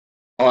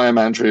Hi, I'm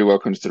Andrew.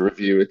 Welcome to the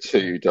Reviewer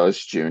 2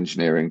 Dice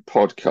Geoengineering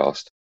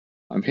podcast.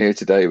 I'm here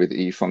today with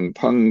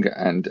Peng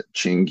and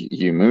Ching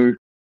Mu,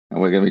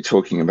 and we're going to be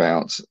talking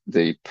about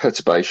the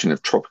perturbation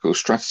of tropical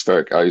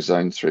stratospheric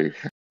ozone through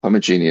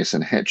homogeneous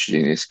and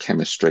heterogeneous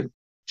chemistry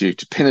due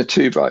to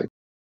Pinatubo,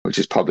 which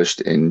is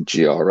published in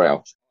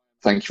GRL.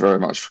 Thank you very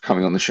much for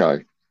coming on the show.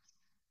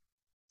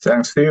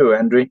 Thanks to you,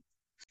 Andrew.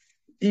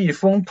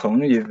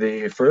 Peng is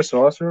the first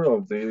author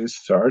of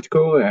this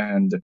article,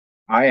 and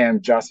I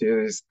am just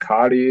his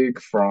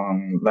colleague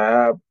from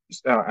lab.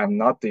 I'm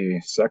not the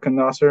second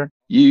author.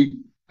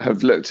 You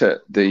have looked at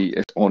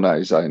the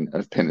ozone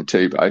of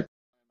Pinatubo.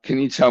 Can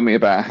you tell me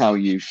about how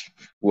you've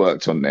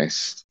worked on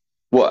this?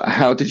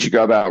 How did you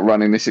go about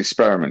running this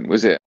experiment?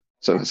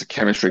 So that's a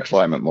chemistry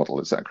climate model,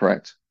 is that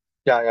correct?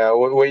 Yeah.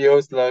 We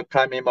use the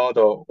climate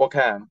model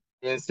WCAM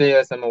in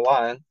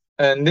CSM1,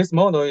 and this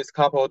model is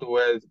coupled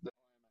with the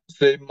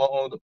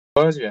 3-mode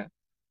version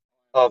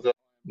of the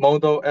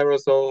model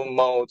aerosol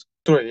mode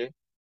 3,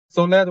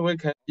 so that we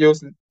can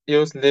use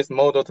this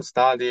model to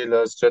study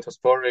the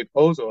stratospheric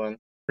ozone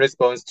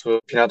response to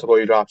Pinatubo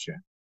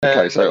eruption.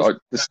 Okay, so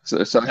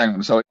hang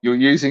on. So you're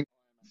using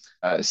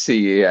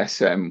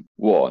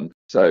CESM1,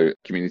 so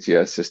Community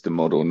Earth System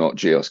Model, not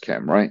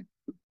GeosChem, right?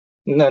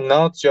 No,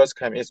 not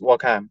GeosChem, it's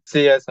WCAM.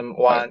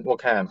 CSM1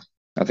 WCAM.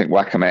 I think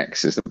WACAM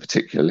X is the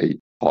particularly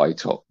high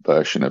top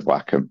version of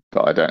WACAM,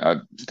 but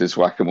does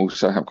WACAM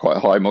also have quite a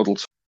high model?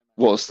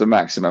 What's the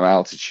maximum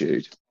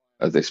altitude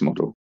of this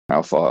model?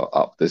 How far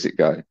up does it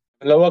go?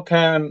 The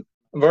WCAM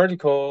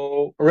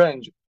vertical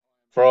range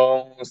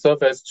from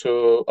surface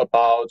to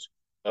about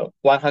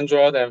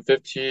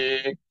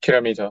 150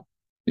 kilometers.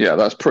 Yeah,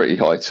 that's pretty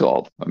high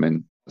top. I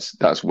mean,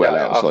 that's well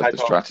outside the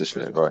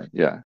stratosphere, right?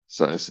 Yeah.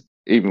 So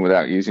even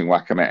without using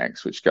WACAM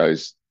X, which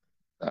goes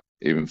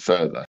even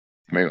further.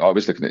 I mean, I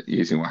was looking at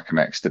using WACAM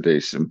X to do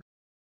some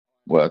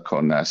work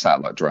on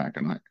satellite drag,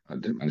 and I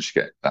didn't manage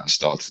to get that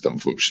started,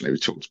 unfortunately. We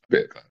talked a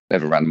bit, but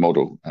never ran the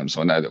model,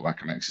 so I know that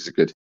WACAM X is a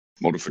good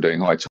model for doing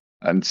high top.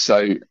 And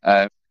so,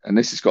 and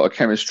this has got a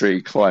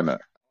chemistry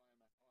climate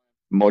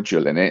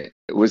module in it.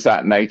 Was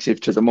that native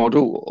to the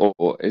model,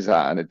 or is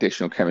that an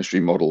additional chemistry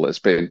model that's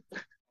been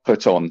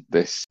put on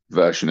this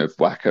version of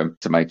WACAM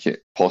to make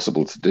it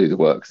possible to do the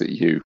work that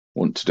you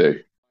want to do?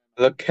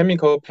 The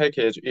chemical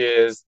package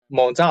is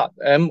MOJART,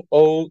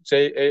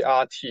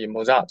 M-O-J-A-R-T,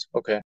 MOJART.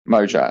 Okay.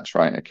 MOJART,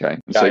 right? Okay.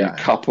 So you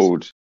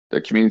coupled the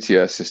Community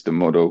Earth System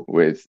model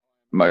with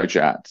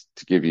MOJART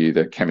to give you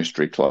the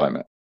chemistry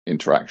climate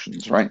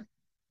interactions, right?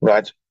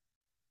 Right.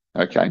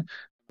 Okay.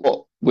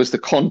 What was the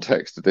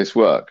context of this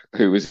work?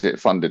 Who was it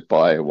funded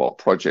by? What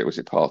project was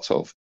it part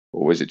of?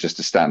 Or was it just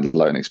a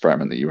standalone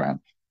experiment that you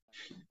ran?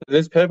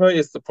 This paper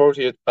is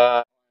supported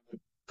by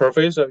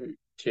Professor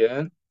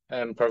Tian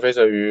and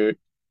Professor Yu.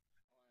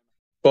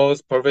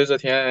 Both Professor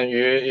Tian and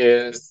Yu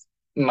is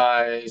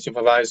my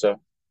supervisor.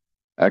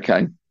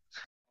 Okay.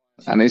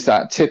 And is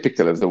that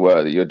typical of the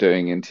work that you're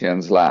doing in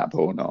Tian's lab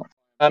or not?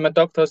 I'm a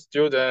doctoral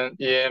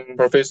student in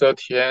Professor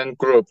Tian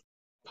group.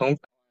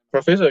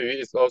 Professor Yu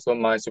is also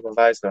my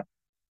supervisor.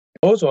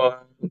 Ozone,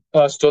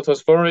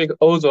 stratospheric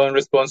ozone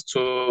response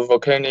to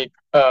volcanic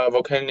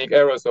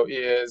aerosol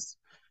is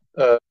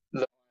the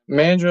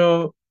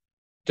major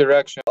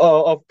direction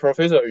of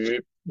Professor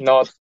Yu,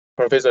 not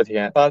Professor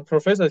Tian. But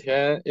Professor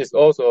Tian is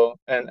also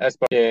an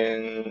expert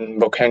in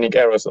volcanic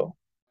aerosol.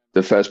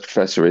 The first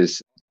professor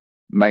is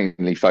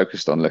mainly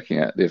focused on looking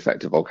at the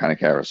effect of volcanic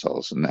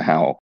aerosols and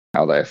how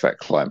they affect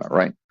climate,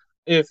 right?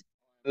 If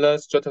the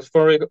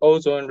stratospheric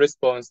ozone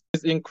response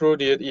is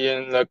included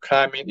in the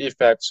climate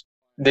effect,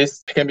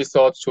 this can be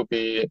thought to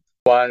be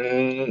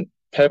one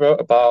paper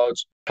about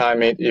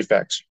climate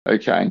effect.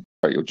 Okay.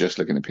 You're just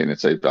looking at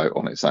Pinatubo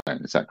on its own,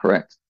 is that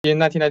correct? In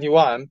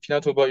 1991,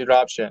 Pinatubo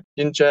eruption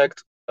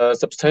injected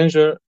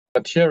substantial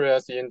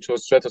materials into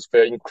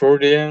stratosphere,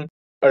 including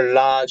a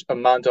large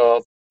amount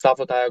of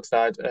sulfur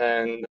dioxide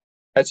and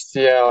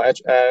HCl,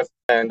 HF,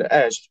 and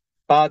H.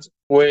 But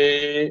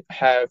we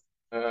have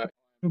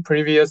in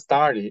previous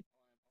study,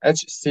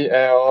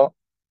 HCl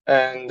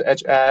and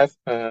HF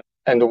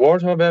and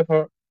water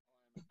vapor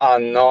are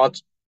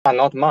not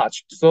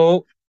much.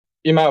 So,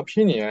 in my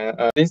opinion,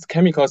 these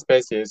chemical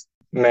species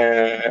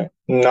may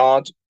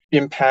not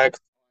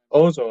impact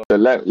ozone. So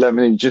let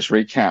me just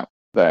recap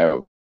there.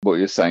 What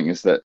you're saying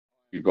is that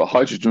you've got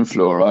hydrogen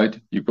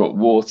fluoride, you've got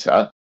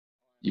water,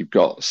 you've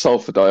got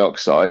sulfur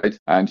dioxide,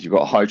 and you've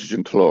got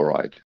hydrogen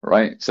chloride,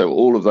 right? So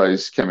all of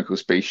those chemical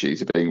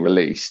species are being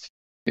released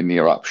in the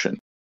eruption,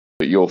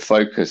 but your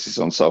focus is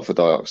on sulfur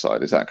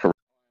dioxide. Is that correct?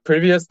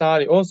 Previous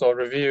study also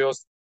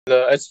reviews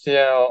the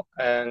HCl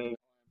and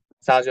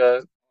such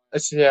as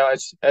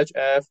HCl,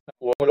 HF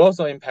will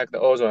also impact the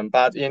ozone,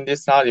 but in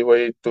this study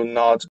we do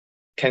not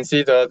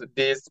consider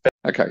this.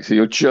 Okay, so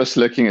you're just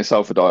looking at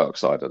sulfur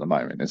dioxide at the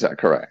moment, is that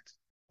correct?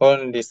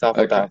 Only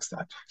sulfur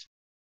dioxide.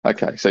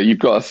 Okay, so you've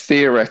got a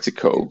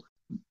theoretical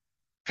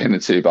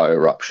Pinatubo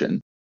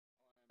eruption,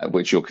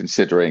 which you're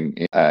considering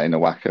in a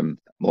WACAM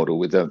model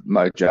with a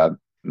MOJART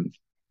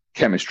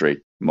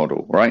chemistry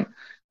model, right?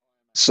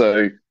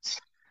 So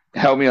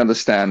help me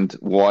understand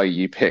why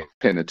you picked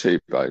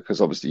Pinatubo,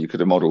 because obviously you could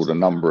have modeled a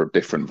number of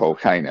different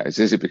volcanoes.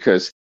 Is it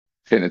because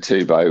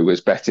Pinatubo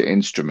was better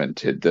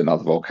instrumented than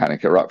other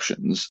volcanic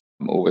eruptions,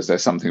 or was there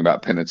something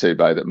about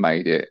Pinatubo that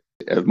made it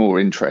of more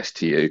interest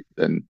to you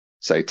than,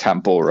 say,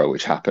 Tambora,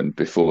 which happened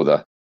before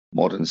the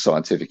modern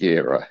scientific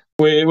era?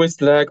 We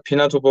select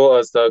Pinatubo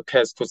as the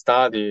case to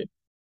study,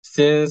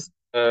 since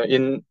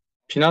in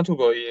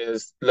Pinatubo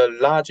is the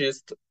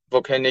largest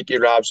volcanic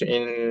eruption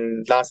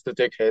in last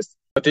decades.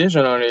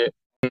 Additionally,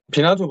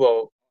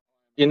 Pinatubo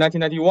in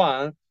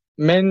 1991,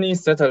 many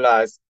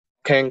satellites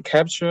can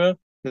capture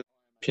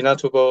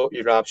Pinatubo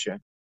eruption.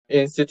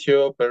 In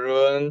situ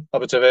balloon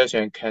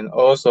observation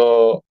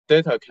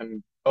data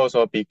can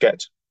also be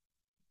get.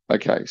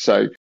 Okay,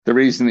 so the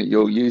reason that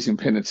you're using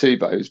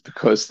Pinatubo is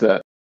because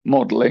the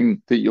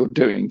modeling that you're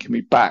doing can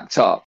be backed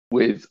up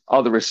with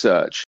other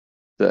research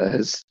that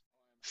has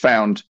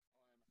found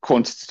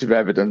quantitative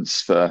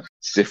evidence for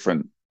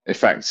different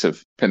effects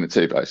of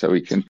Pinatubo, so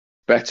we can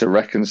better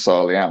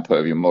reconcile the output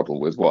of your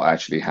model with what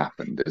actually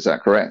happened. Is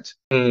that correct?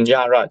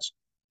 Yeah, right.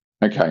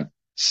 Okay,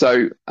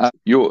 so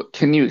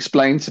can you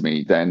explain to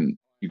me then,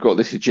 you've got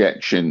this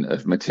ejection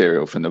of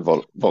material from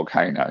the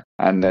volcano,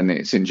 and then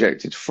it's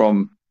injected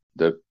from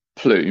the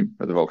plume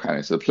of the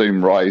volcano. So the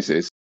plume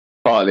rises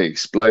partly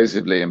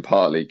explosively and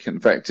partly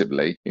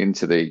convectively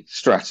into the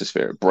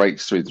stratosphere. It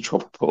breaks through the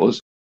tropopause,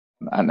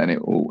 and then it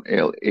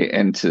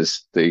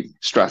enters the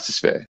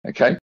stratosphere.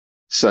 Okay,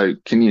 so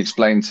can you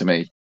explain to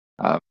me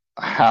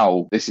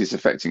how this is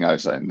affecting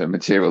ozone, the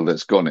material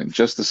that's gone in,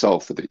 just the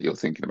sulfur that you're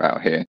thinking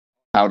about here?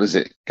 How does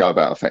it go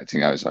about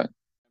affecting ozone?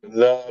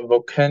 The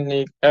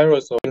volcanic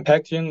aerosol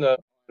impacting the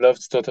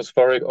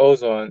stratospheric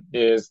ozone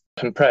is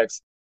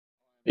complex.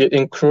 It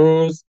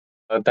includes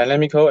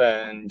dynamical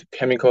and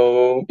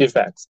chemical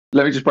effects.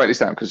 Let me just break this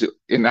down, because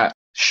in that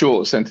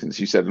short sentence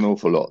you said an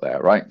awful lot there,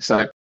 right?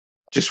 So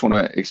just want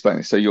to explain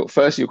this. So you're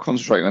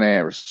concentrating on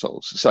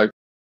aerosols. So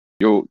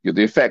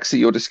the effects that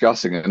you're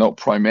discussing are not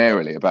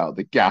primarily about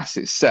the gas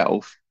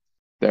itself,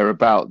 they're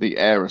about the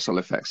aerosol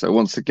effect. So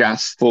once the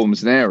gas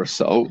forms an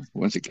aerosol,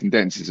 once it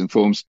condenses and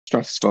forms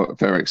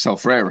stratospheric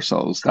sulfur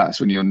aerosols, that's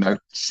when you're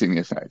noticing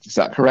the effect. Is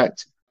that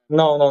correct?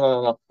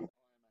 No.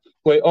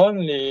 We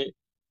only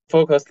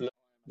focus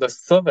the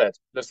surface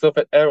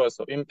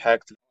aerosol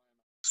impact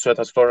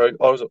stratospheric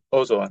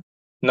ozone,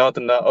 not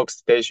the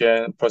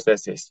oxidation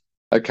processes.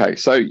 Okay,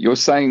 so you're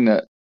saying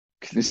that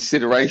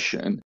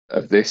consideration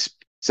of this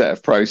set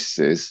of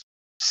processes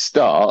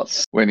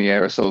starts when the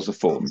aerosols are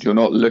formed. You're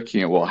not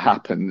looking at what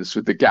happens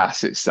with the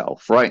gas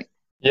itself, right?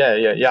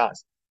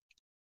 Yes.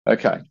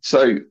 Okay,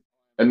 so,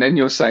 and then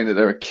you're saying that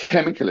there are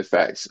chemical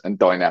effects and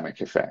dynamic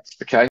effects,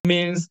 okay?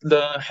 Means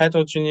the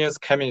heterogeneous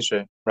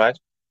chemistry, right?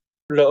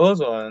 The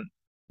ozone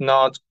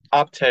not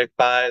uptake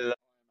by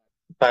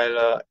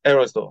the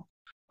aerosol,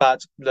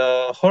 but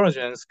the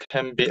halogens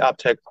can be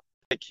uptaken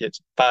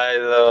by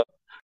the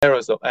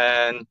aerosol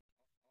and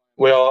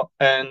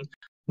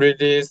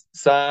release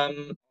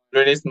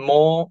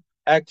more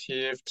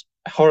active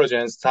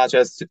halogens such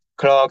as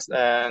clogs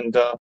and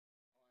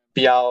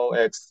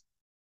BROX.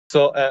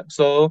 So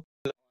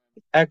the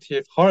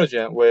active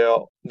halogen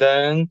will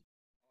then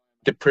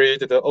deplete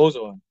the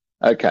ozone.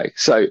 Okay,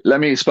 so let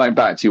me explain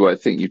back to you what I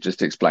think you've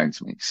just explained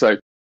to me. So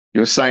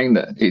you're saying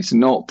that it's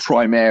not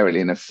primarily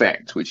an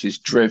effect which is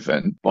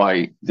driven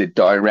by the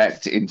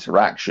direct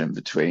interaction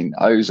between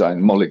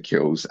ozone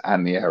molecules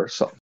and the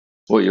aerosol.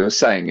 What you're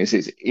saying is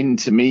it's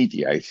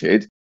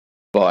intermediated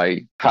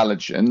by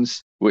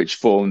halogens which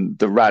form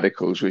the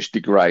radicals which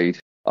degrade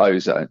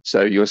ozone.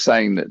 So you're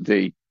saying that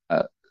the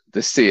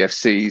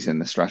CFCs in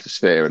the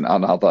stratosphere and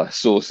other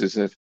sources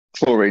of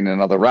chlorine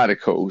and other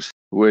radicals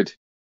would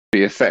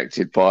be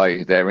affected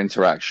by their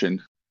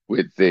interaction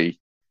with the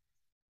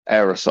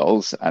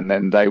aerosols, and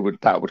then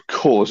that would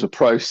cause a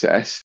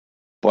process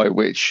by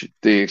which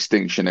the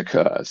extinction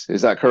occurs.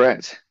 Is that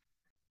correct?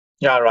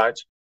 Yeah, right.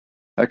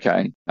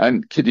 Okay,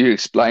 and could you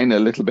explain a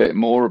little bit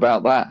more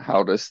about that?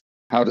 How does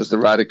the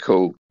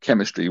radical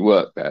chemistry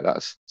work there?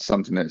 That's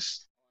something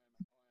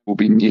will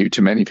be new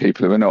to many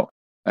people who are not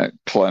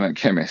climate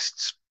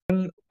chemists.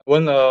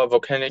 When a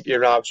volcanic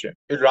erupted,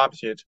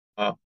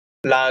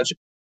 large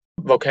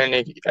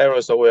volcanic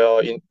aerosol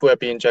will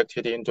be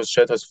injected into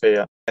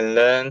stratosphere, and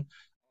then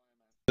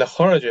the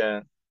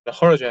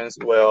halogens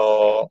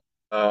will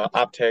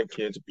uptake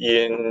it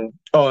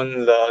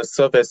on the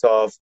surface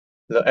of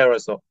the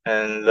aerosol,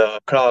 and the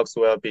clouds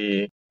will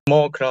be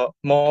more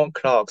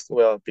clouds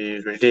will be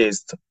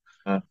released.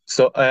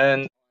 So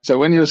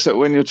when you're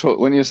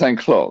saying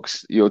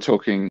clogs, you're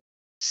talking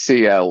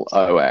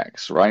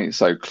ClOx, right?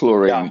 So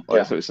chlorine.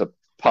 Yeah. So it's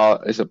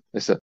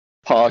a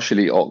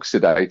partially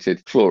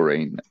oxidated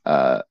chlorine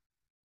as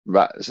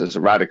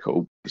a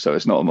radical. So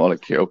it's not a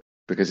molecule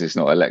because it's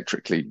not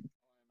electrically.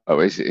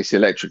 It's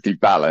electrically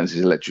balanced.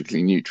 It's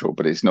electrically neutral,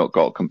 but it's not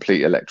got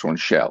complete electron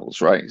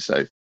shells, right?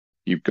 So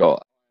you've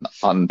got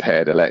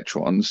unpaired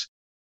electrons,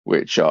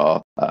 which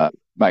are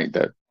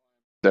they're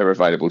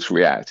available to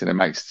react, and it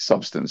makes the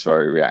substance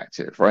very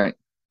reactive, right?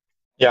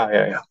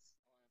 Yeah.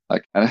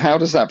 Like, and how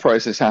does that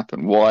process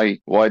happen? Why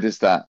does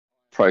that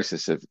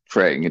process of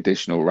creating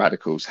additional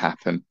radicals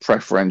happen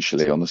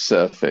preferentially on the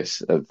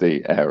surface of the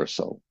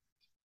aerosol?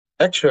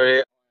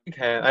 Actually,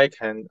 I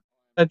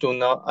don't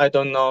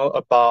know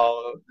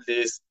about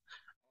these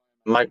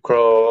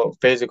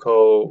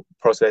microphysical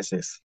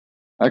processes.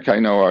 Okay,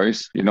 no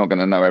worries. You're not going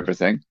to know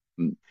everything.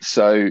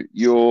 So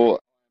your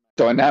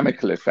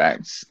dynamical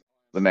effects,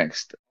 the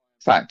next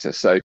factor.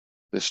 So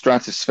the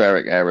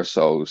stratospheric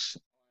aerosols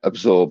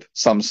absorb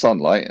some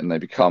sunlight and they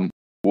become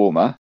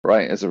warmer,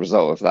 right, as a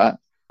result of that.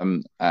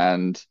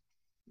 And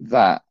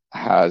that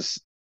has,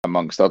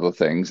 amongst other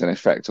things, an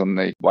effect on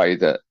the way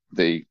that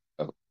the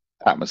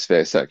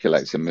atmosphere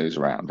circulates and moves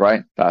around,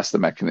 right? That's the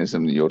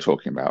mechanism that you're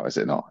talking about, is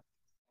it not?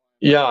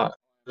 Yeah,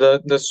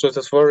 the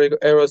stratospheric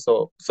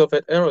aerosol,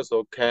 surface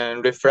aerosol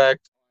can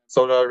reflect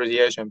solar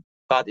radiation,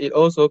 but it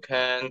also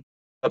can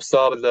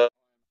absorb the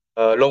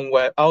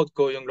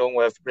outgoing long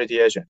wave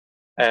radiation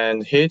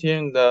and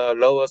hitting the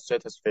lower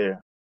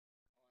stratosphere.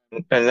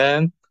 And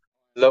then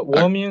the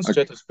warming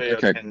stratosphere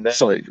can then...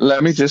 Sorry,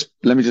 let me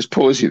just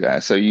pause you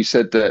there. So you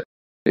said that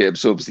it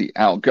absorbs the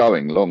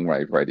outgoing long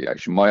wave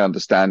radiation. My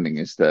understanding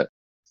is that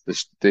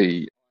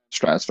the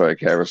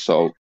stratospheric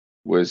aerosol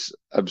was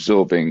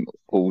absorbing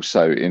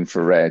also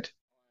infrared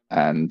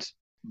and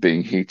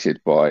being heated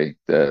by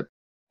the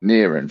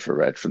near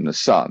infrared from the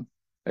sun.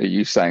 Are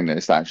you saying that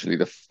it's actually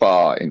the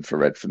far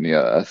infrared from the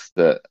Earth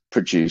that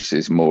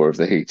produces more of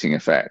the heating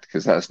effect?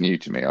 Because that's new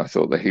to me. I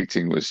thought the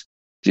heating was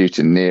due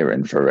to near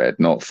infrared,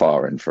 not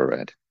far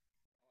infrared.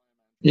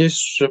 It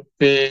should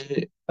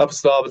be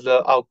absorb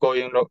the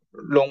outgoing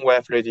long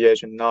wave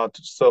radiation, not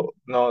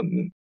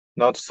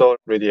solar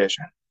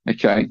radiation.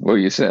 Okay, well,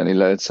 you certainly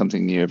learned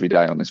something new every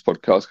day on this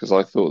podcast, because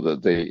I thought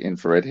that the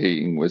infrared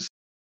heating was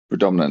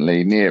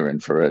predominantly near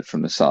infrared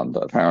from the sun,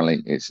 but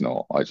apparently it's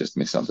not. I just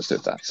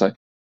misunderstood that. So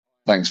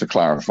thanks for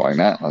clarifying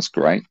that. That's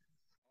great.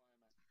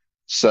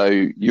 So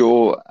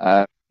your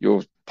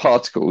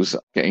particles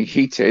are getting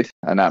heated,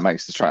 and that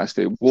makes the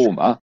stratosphere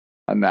warmer,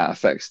 and that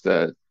affects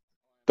the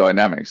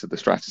dynamics of the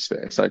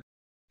stratosphere. So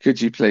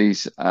could you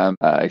please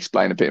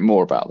explain a bit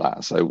more about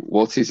that? So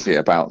what is it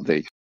about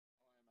the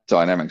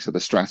dynamics of the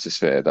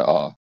stratosphere that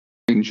are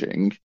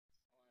changing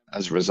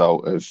as a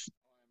result of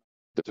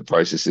the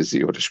processes that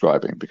you're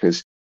describing?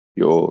 Because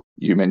you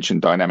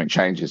mentioned dynamic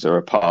changes are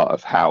a part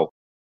of how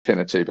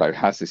Pinatubo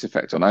has this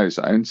effect on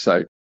ozone.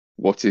 So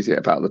what is it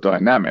about the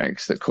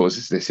dynamics that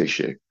causes this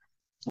issue?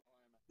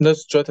 The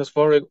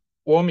stratospheric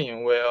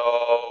warming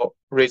would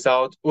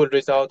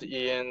result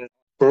in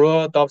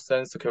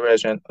Breuer-Dobson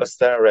circulation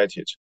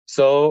accelerated.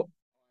 So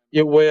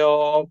it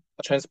will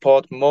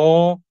transport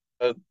more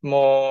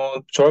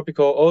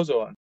tropical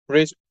ozone,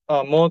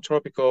 more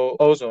tropical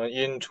ozone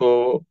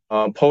into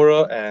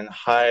polar and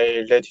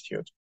high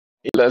latitude.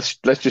 Let's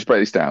just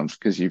break this down,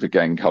 because you've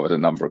again covered a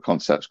number of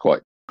concepts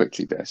quite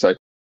quickly there. So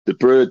the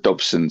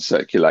Breuer-Dobson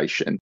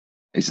circulation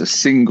is a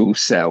single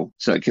cell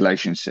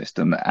circulation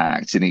system that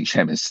acts in each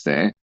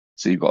hemisphere.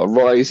 So you've got a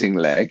rising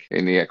leg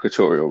in the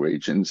equatorial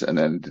regions and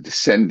then the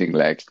descending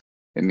leg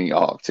in the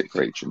Arctic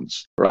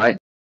regions, right?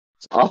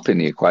 It's up in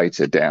the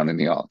equator, down in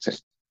the Arctic.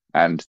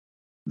 And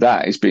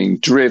that is being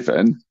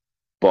driven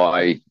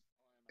by,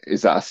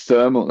 that's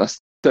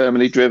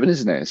thermally driven,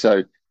 isn't it?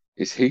 So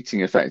it's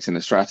heating effects in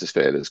the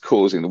stratosphere that's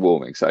causing the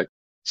warming. So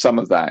some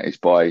of that is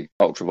by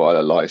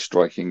ultraviolet light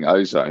striking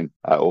ozone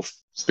or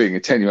being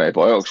attenuated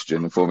by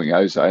oxygen and forming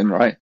ozone,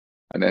 right?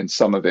 And then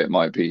some of it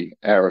might be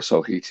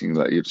aerosol heating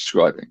that you're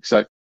describing.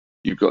 So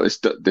you've got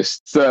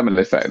this thermal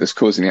effect that's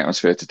causing the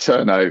atmosphere to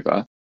turn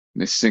over in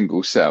this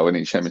single cell in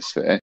each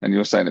hemisphere. And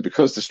you're saying that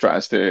because the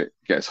stratosphere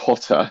gets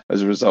hotter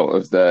as a result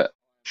of the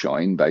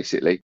shine,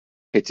 basically,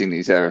 hitting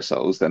these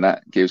aerosols, then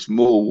that gives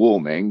more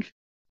warming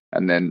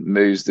and then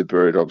moves the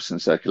Breuer-Dobson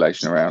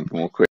circulation around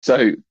more quickly.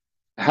 So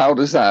how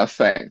does that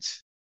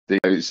affect the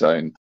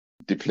ozone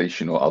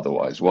depletion or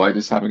otherwise? Why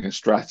does having a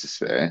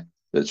stratosphere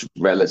that's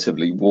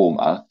relatively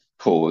warmer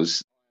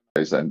cause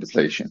ozone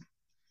depletion?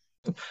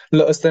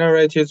 The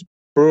accelerated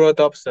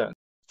Breuer-Dobson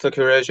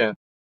circulation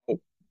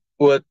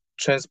would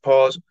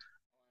transport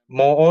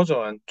more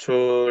ozone to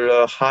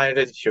the high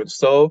latitude,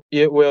 so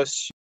it will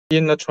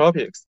in the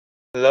tropics.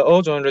 The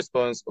ozone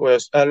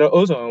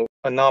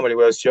anomaly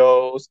will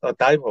show a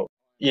dipole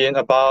in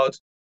about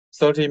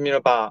 30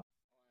 millibar,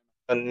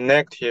 a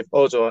negative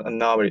ozone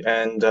anomaly,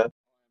 and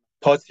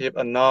positive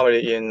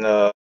anomaly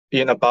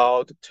in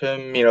about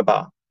 10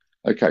 millibar.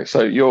 Okay,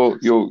 so you're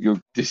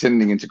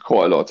descending into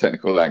quite a lot of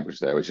technical language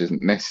there, which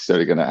isn't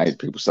necessarily going to aid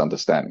people's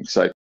understanding.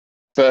 So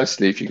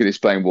firstly, if you could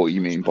explain what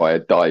you mean by a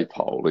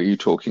dipole. Are you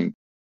talking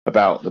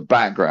about the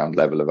background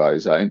level of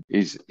ozone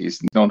is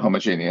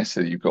non-homogeneous,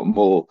 so you've got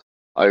more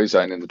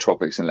ozone in the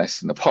tropics and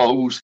less in the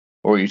poles?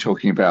 Or are you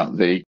talking about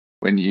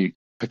when you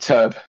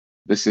perturb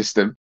the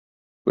system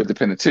with the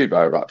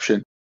Pinatubo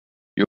eruption,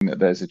 you're that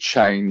there's a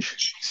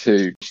change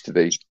to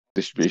the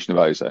distribution of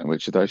ozone?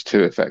 Which of those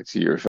two effects are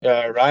you referring to?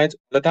 Yeah, right.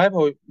 The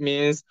dipole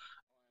means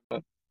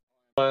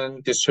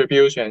when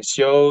distribution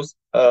shows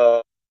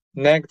a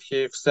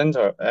negative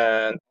center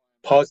and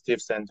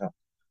positive center.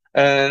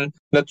 and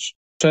the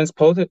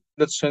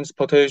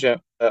transportation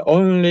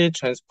only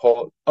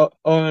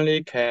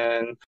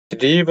can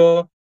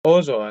deliver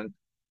ozone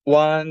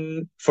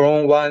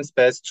from one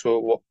space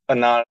to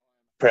another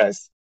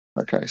place.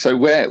 Okay, so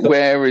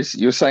where is,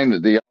 you're saying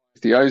that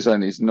the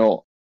ozone is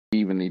not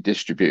evenly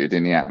distributed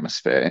in the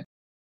atmosphere?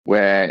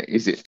 Where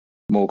is it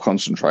more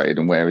concentrated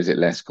and where is it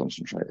less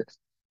concentrated?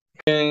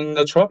 In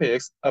the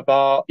tropics,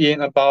 about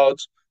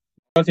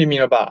 30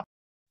 millibar.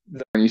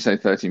 When you say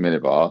 30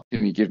 millibar,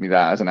 can you give me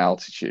that as an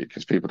altitude?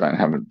 Because people don't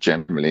have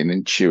generally an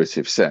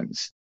intuitive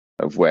sense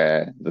of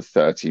where the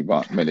 30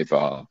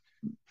 millibar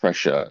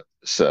pressure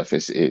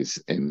surface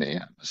is in the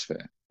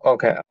atmosphere.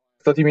 Okay,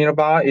 30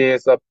 millibar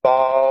is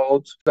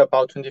about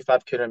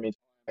 25 kilometers,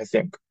 I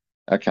think.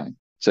 Okay,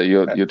 so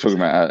you're talking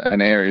about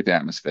an area of the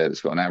atmosphere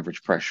that's got an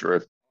average pressure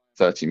of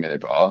 30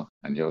 millibar,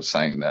 and you're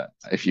saying that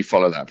if you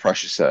follow that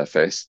pressure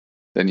surface,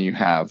 then you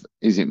have,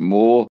 is it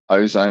more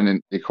ozone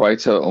in the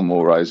equator or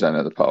more ozone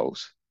at the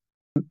poles?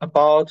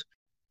 About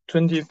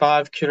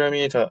 25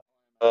 kilometer.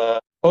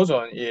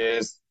 Ozone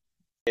is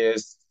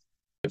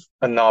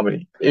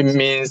anomaly. It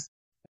means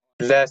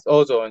less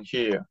ozone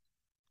here.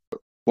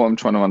 What I'm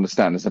trying to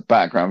understand is the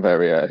background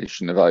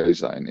variation of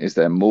ozone. Is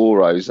there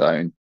more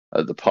ozone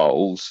at the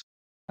poles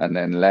and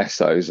then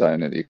less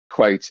ozone at the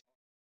equator?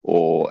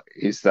 Or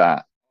is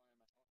that,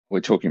 we're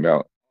talking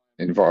about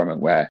an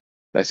environment where,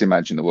 let's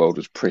imagine the world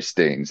was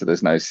pristine, so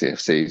there's no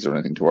CFCs or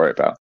anything to worry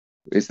about.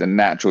 Is the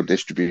natural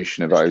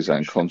distribution of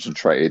ozone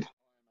concentrated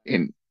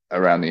in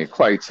around the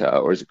equator,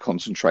 or is it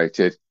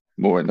concentrated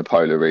more in the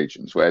polar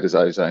regions? Where is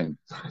ozone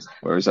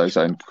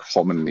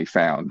commonly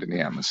found in the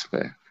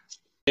atmosphere?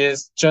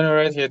 It's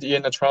generated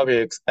in the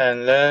tropics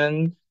and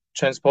then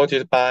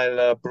transported by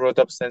the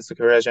Broad-Dobson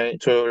circulation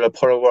to the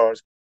polar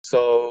world.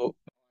 So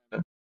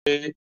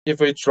if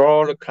we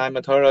draw the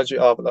climatology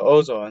of the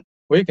ozone,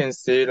 we can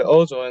see the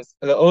ozone,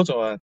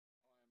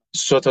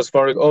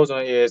 stratospheric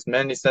ozone is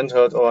mainly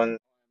centered on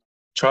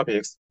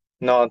tropics,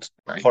 not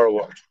polar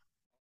world.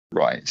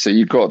 Right. So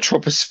you've got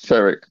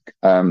tropospheric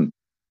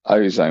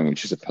ozone,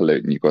 which is a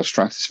pollutant. You've got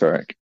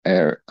stratospheric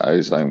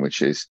ozone,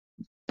 which is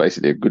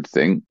basically a good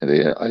thing.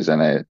 The ozone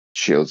layer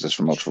shields us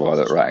from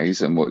ultraviolet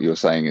rays. And what you're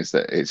saying is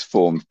that it's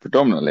formed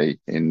predominantly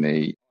in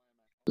the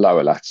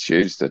lower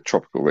latitudes, the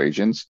tropical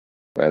regions,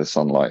 where the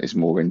sunlight is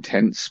more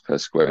intense per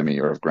square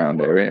meter of ground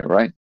area,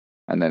 right?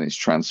 And then it's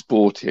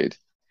transported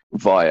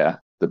via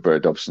the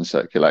Broad-Dobson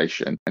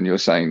circulation. And you're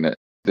saying that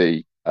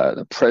the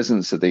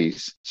presence of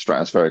these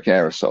stratospheric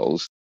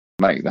aerosols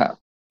make that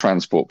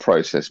transport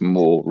process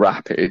more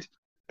rapid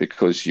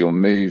because you're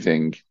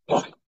moving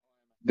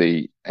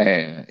the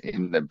air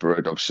in the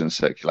Broad-Dobson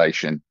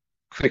circulation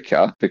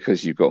quicker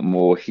because you've got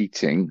more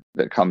heating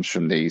that comes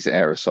from these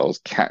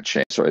aerosols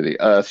catching, the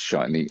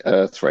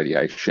earth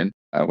radiation,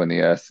 when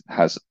the earth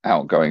has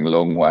outgoing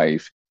long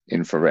wave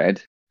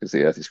infrared, because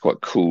the earth is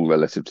quite cool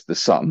relative to the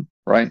sun,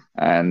 right?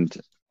 And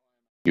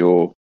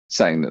you're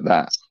saying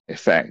that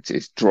effect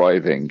is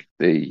driving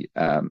the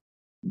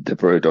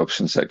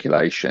Broad-Dobson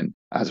circulation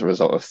as a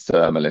result of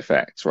thermal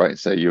effects, right?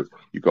 So you've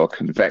got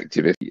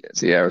convective, if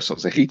the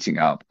aerosols are heating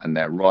up and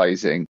they're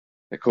rising,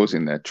 they're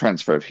causing the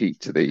transfer of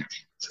heat to the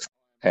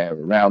air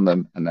around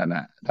them, and then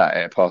that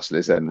air parcel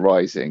is then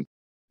rising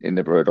in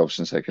the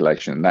Broad-Dobson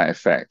circulation, and that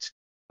effect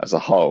as a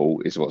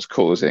whole is what's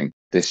causing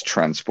this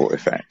transport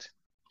effect.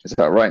 Is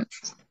that right?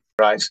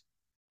 Right.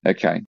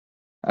 Okay.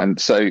 And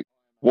so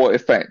what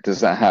effect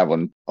does that have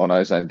on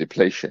ozone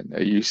depletion?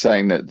 Are you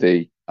saying that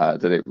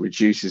that it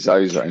reduces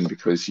ozone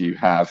because you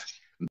have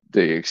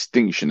the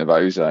extinction of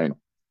ozone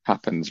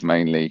happens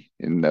mainly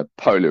in the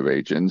polar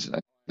regions,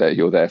 that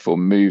you're therefore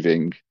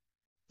moving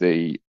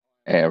the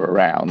air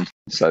around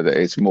so that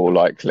it's more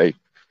likely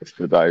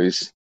for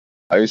those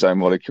ozone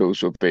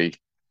molecules will be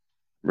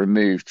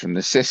removed from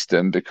the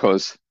system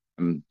because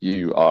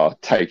you are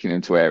taken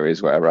into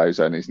areas where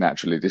ozone is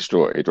naturally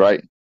destroyed,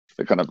 right?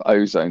 The kind of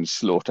ozone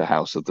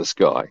slaughterhouse of the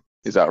sky.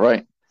 Is that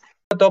right?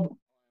 The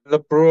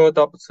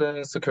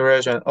Broad-Dobson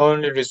circulation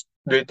only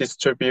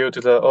redistribute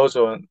the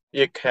ozone.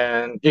 It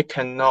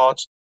cannot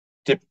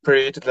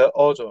deplete the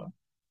ozone.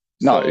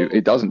 No,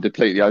 it doesn't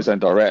deplete the ozone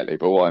directly.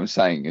 But what I'm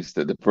saying is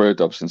that the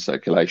Broad-Dobson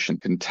circulation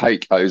can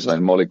take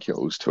ozone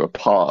molecules to a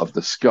part of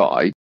the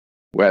sky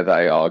where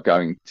they are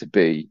going to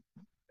be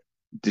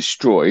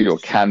destroyed or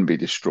can be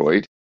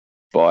destroyed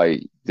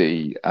by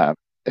the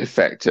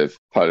effect of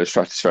polar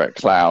stratospheric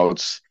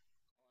clouds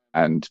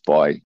and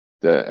by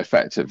the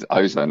effect of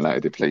ozone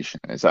layer depletion.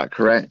 Is that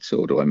correct,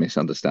 or do I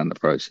misunderstand the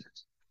process?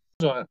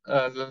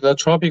 The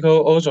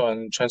tropical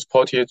ozone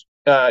transported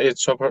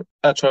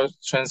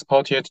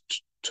transported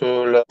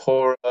to the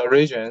polar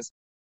regions.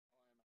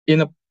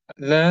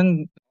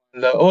 Then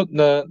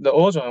the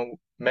ozone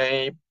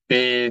may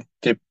be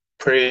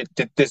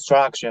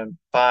destruction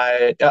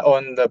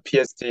on the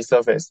PSC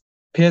surface.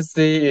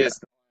 PSC is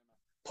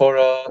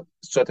polar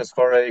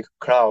stratospheric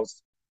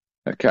clouds.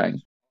 Okay.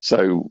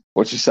 So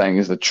what you're saying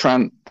is the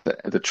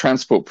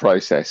transport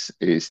process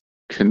is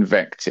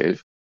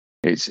convective.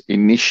 It's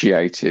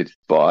initiated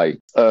by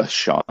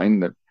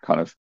Earthshine, the kind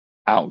of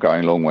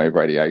outgoing long wave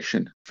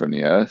radiation from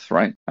the Earth,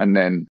 right? And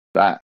then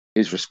that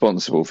is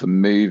responsible for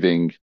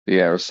moving the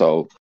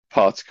aerosol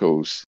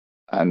particles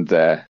and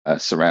their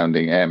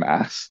surrounding air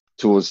mass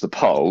towards the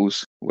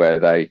poles where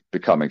they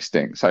become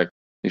extinct. So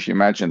if you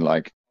imagine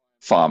like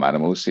farm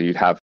animals, so you'd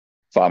have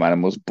farm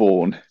animals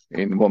born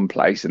in one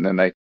place and then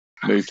they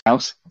move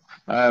house.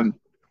 And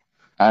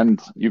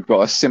you've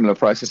got a similar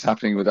process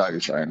happening with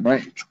ozone,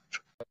 right?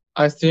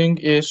 I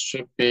think it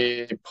should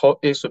be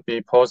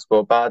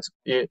possible, but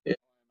in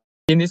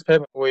this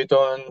paper we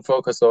don't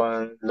focus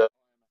on the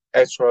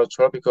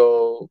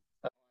extratropical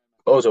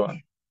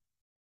ozone.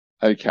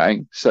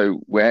 Okay, so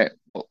what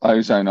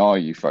ozone are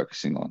you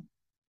focusing on?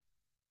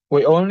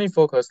 We only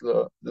focus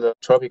the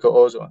tropical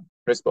ozone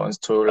response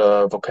to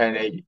the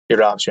volcanic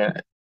eruption.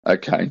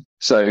 Okay,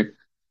 so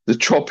the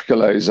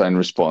tropical ozone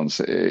response,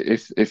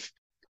 if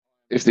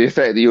the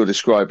effect that you're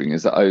describing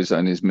is that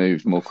ozone is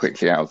moved more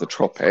quickly out of the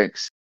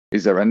tropics,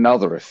 is there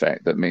another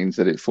effect that means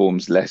that it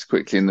forms less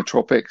quickly in the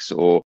tropics,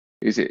 or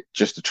is it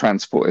just a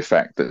transport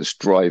effect that's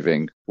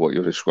driving what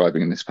you're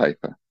describing in this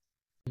paper?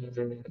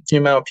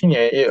 In my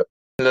opinion,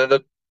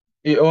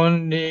 it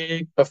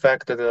only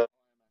affects the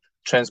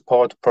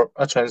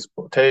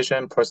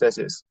transportation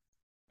processes.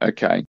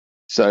 Okay,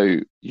 so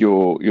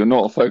you're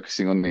not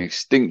focusing on the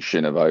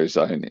extinction of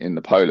ozone in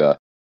the polar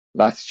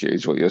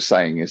latitudes. What you're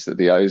saying is that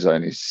the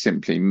ozone is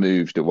simply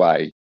moved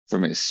away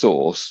from its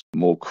source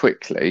more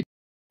quickly,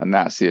 and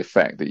that's the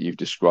effect that you've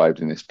described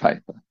in this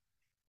paper.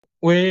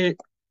 We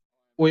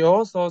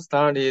also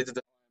studied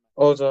the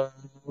ozone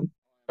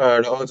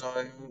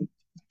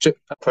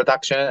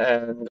production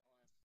and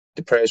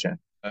depression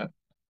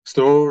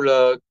through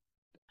the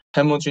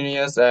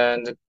homogeneous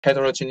and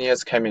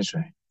heterogeneous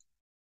chemistry.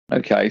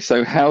 Okay,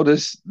 so how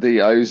does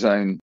the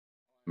ozone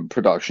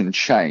production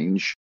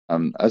change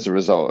as a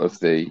result of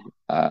the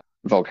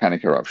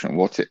volcanic eruption?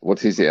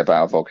 What is it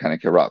about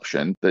volcanic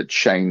eruption that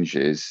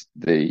changes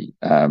the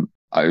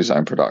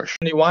ozone production?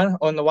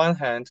 On the one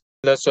hand,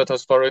 the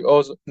stratospheric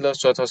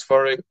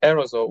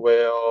aerosol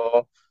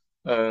will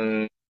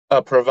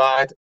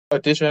provide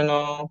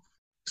additional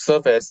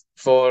surface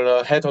for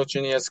the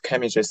heterogeneous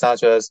chemistry,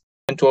 such as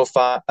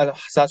N2O5,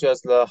 such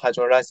as the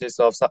hydrolysis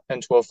of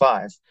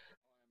N2O5.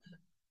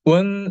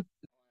 And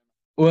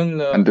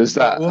does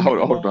that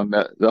hold on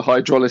the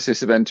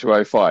hydrolysis of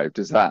N2O5,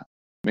 does that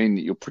mean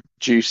that you're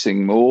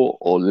producing more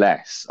or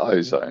less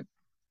ozone?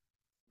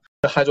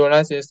 The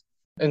hydrolysis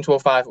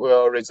N2O5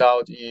 will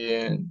result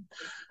in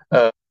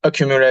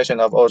accumulation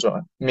of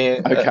ozone.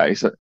 Okay,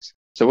 so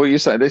what you're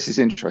saying, this is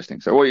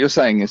interesting. So what you're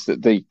saying is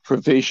that the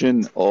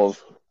provision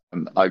of,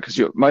 because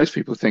most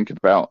people think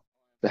about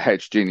the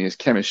heterogeneous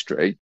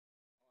chemistry,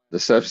 the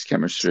surface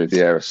chemistry of the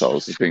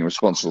aerosols as being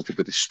responsible for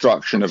the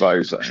destruction of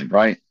ozone,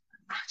 right?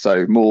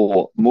 So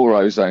more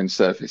ozone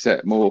surface,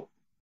 more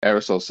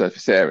aerosol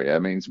surface area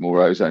means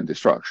more ozone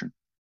destruction.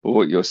 But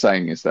what you're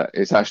saying is that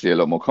it's actually a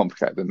lot more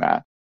complicated than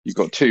that. You've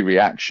got two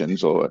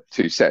reactions or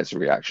two sets of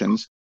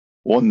reactions,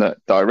 one that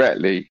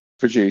directly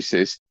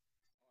produces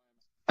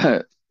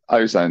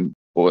ozone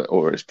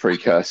or its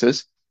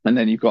precursors, and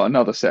then you've got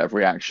another set of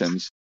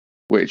reactions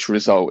which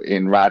result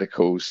in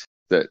radicals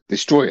that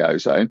destroy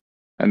ozone,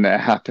 and they're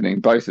happening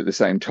both at the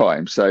same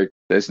time. So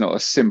there's not a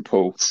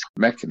simple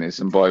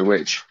mechanism by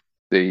which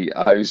the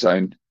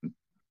ozone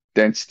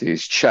density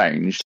is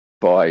changed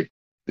by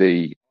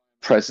the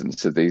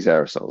presence of these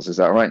aerosols. Is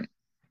that right?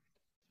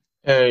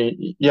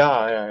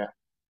 Yeah.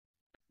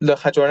 The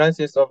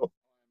hydrolysis of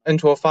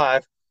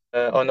N2O5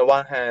 on the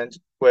one hand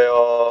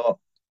will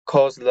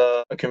cause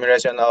the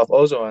accumulation of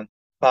ozone,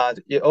 but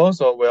it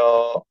also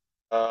will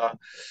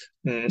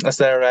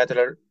accelerate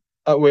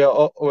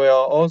will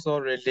also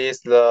release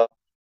the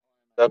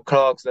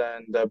clocks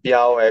and the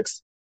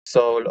BROX,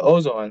 so the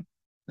ozone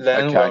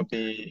then will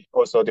be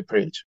also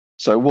depleted.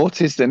 So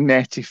what is the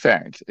net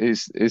effect?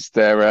 Is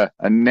there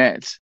a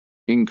net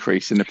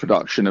increase in the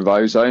production of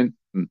ozone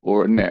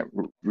or a net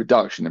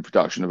reduction in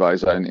production of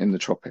ozone in the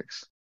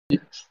tropics?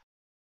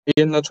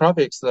 In the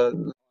tropics,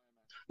 the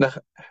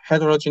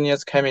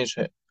heterogeneous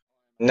chemistry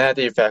net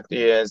effect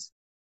will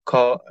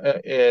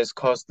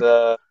cause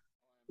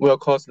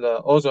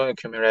the ozone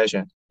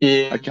accumulation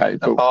in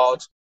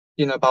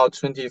about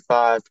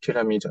 25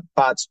 kilometers.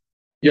 But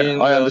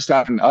I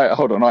understand.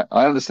 Hold on,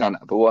 I understand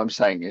that. But what I'm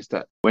saying is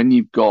that when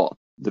you've got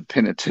the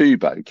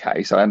Pinatubo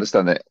case, I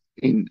understand that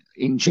in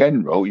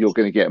general you're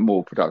going to get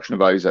more production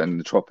of ozone in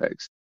the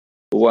tropics.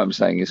 But what I'm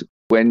saying is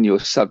when you're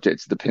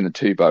subject to the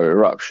Pinatubo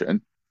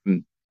eruption,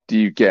 do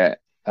you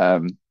get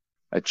a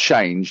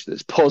change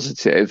that's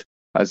positive,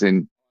 as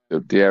in the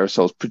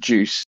aerosols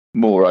produce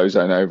more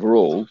ozone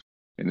overall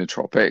in the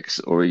tropics,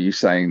 or are you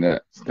saying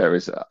that there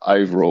is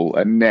overall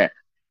a net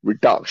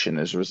reduction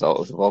as a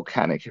result of the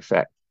volcanic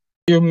effect?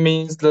 You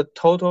mean the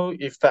total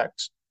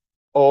effect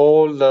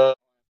or the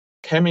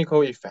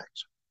chemical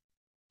effect?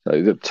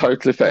 So the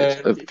total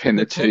effect of Pinatubo.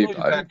 The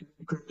total effect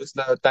includes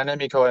the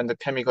dynamical and the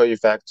chemical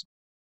effect.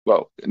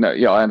 Well, no,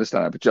 yeah, I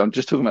understand that, but I'm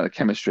just talking about the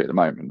chemistry at the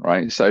moment,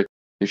 right? So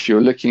if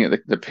you're looking at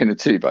the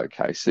Pinatubo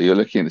case, so you're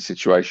looking at the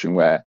situation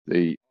where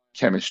the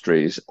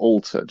chemistry is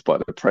altered by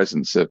the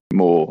presence of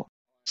more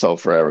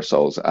sulfur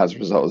aerosols as a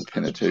result of the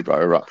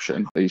Pinatubo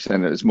eruption? Are you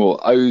saying that there's more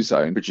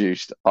ozone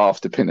produced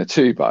after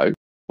Pinatubo,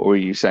 or are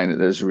you saying that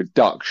there's a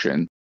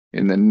reduction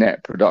in the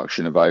net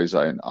production of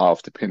ozone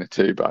after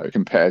Pinatubo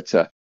compared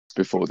to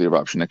before the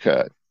eruption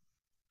occurred?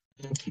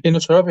 In the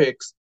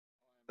tropics,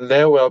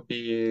 there will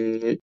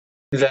be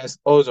less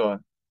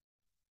ozone.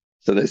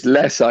 So there's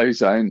less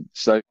ozone.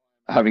 So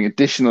having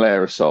additional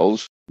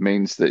aerosols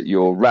means that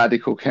your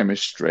radical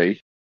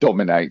chemistry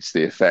dominates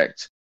the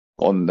effect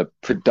on the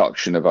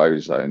production of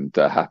ozone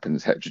that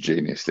happens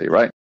heterogeneously,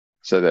 right?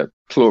 So the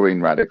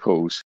chlorine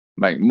radicals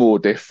make more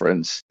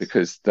difference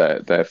because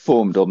they're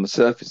formed on the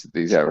surface of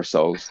these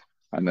aerosols,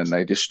 and then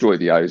they destroy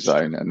the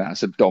ozone, and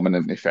that's a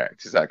dominant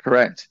effect. Is that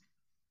correct?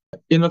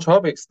 In the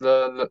tropics,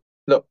 the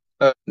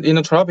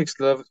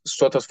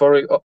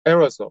stratospheric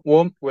aerosol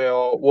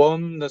will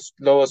warm the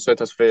lower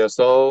stratosphere,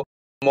 so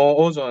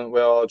more ozone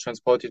will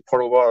transported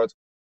poleward.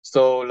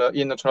 So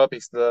in the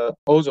tropics, the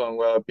ozone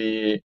will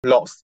be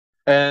lost.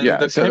 And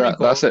yeah, so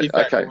that's it.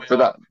 Okay,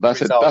 but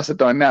that's a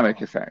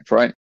dynamic effect,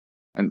 right?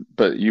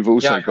 But you've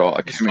also got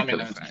a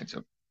chemical effect.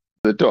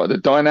 The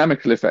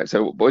dynamical effect.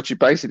 So what you're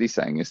basically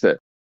saying is that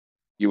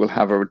you will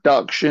have a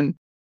reduction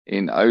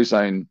in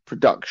ozone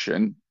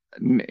production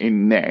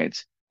in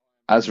net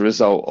as a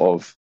result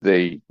of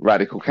the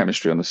radical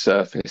chemistry on the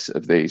surface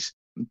of these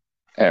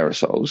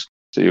aerosols.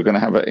 So you're going to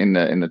have it in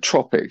the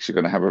tropics. You're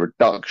going to have a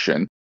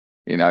reduction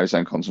in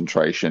ozone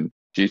concentration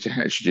due to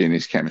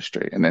heterogeneous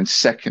chemistry. And then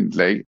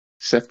secondly,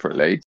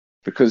 separately,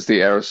 because the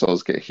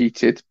aerosols get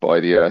heated by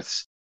the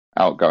Earth's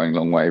outgoing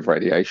long wave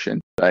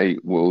radiation, they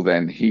will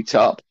then heat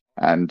up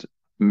and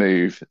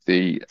move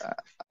the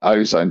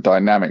ozone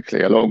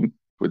dynamically along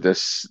with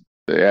the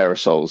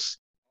aerosols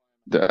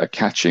that are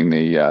catching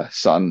the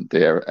sun.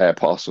 The air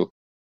parcel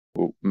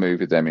will move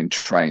with them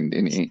entrained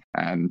in it,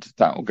 and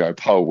that will go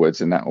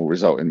polewards, and that will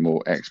result in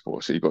more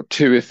export. So you've got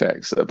two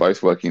effects that are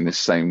both working the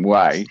same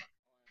way.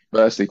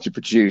 Firstly, to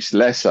produce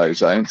less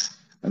ozone,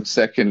 and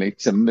secondly,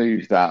 to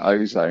move that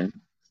ozone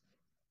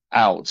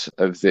out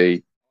of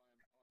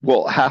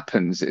what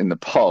happens in the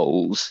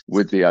poles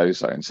with the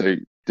ozone. So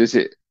does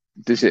it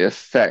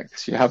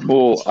affect, you have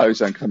more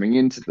ozone coming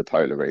into the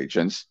polar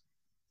regions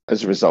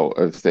as a result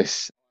of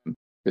this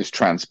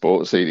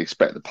transport, so you'd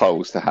expect the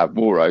poles to have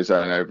more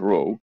ozone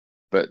overall,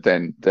 but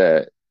then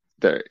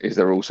is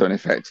there also an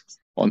effect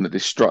on the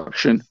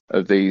destruction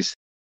of these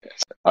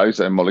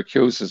ozone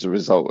molecules as a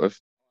result of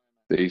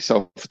the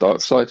sulfur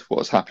dioxide?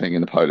 What's happening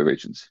in the polar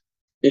regions?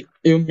 It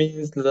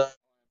means the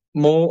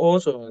more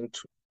ozone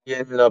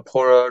in the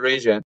polar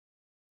region.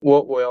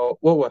 What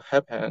will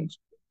happen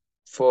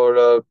for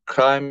the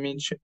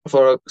climate,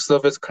 for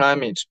surface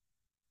climate?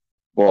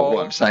 Well,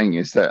 what I'm saying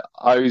is that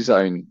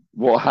ozone,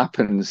 what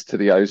happens to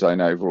the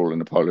ozone overall in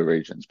the polar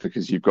regions?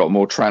 Because you've got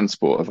more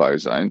transport of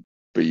ozone,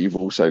 but you've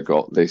also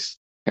got this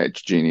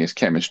heterogeneous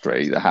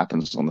chemistry that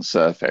happens on the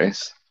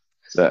surface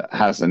that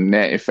has a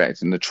net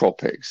effect in the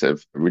tropics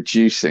of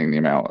reducing the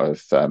amount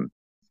of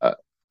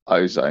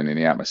ozone in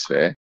the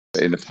atmosphere.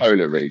 But in the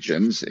polar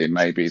regions, it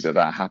may be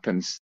that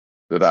happens,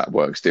 that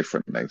works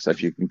differently. So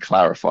if you can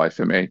clarify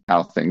for me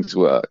how things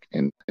work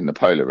in the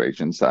polar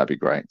regions, that'd be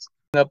great.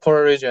 In the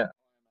polar region,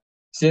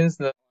 since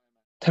the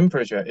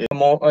temperature is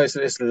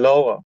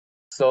lower,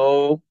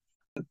 so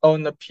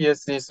on the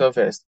PSC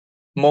surface,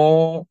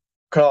 more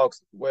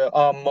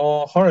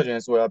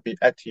halogens will be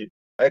active.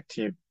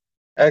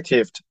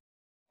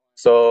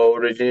 So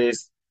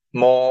release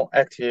more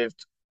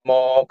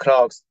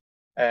clouds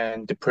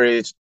and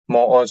deplete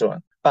more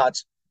ozone.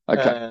 But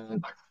okay.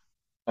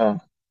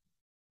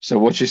 So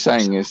what you're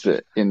saying is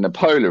that in the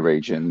polar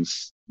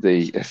regions,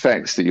 the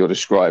effects that you're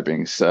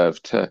describing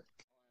serve to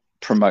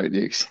promote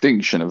the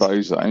extinction of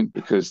ozone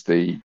because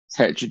the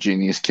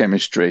heterogeneous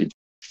chemistry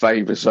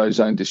favors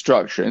ozone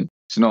destruction.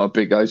 It's not a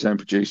big ozone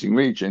producing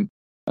region,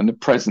 and the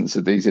presence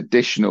of these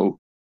additional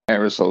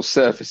aerosol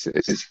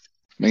surfaces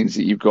means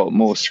that you've got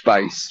more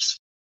space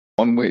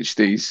on which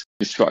these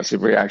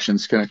destructive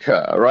reactions can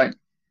occur, right?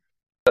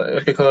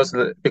 Because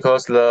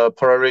the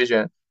polar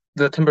region,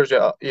 the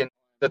temperature in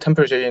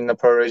the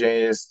polar region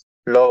is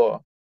lower,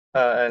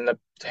 and the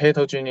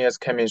heterogeneous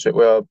chemistry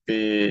will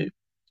be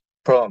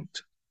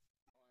prompt.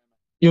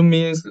 You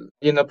mean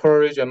in the polar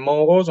region,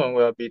 more ozone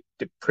will be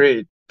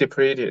depleted.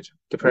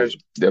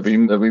 There'll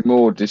be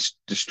more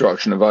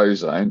destruction of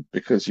ozone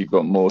because you've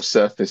got more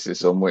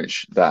surfaces on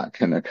which that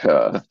can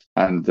occur,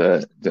 and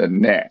the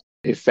net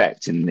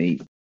effect in the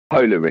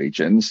polar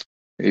regions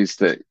is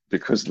that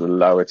because of the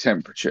lower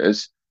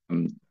temperatures,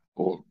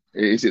 or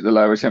is it the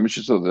lower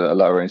temperatures or the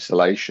lower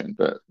insolation?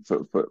 But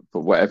for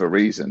whatever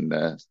reason,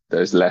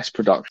 there's less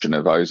production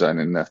of ozone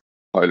in the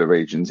polar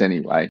regions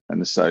anyway,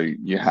 and so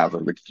you have a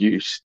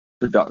reduced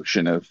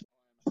production of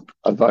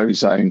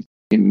ozone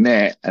in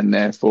net, and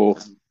therefore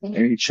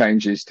any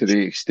changes to the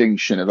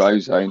extinction of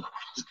ozone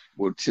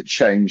would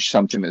change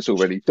something that's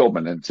already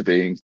dominant to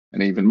being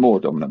an even more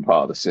dominant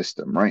part of the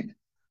system, right?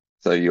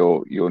 So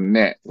your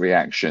net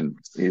reaction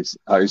is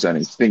ozone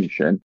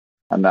extinction,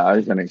 and that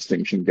ozone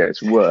extinction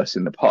gets worse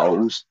in the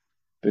poles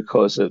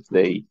because of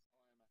the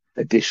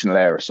additional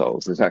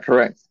aerosols. Is that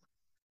correct?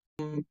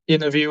 In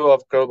the view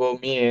of global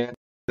mean,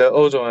 the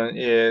ozone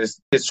is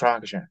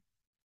destruction.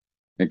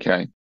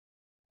 Okay.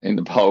 In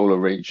the polar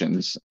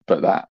regions,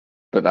 but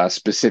that's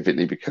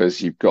specifically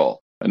because you've got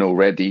an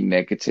already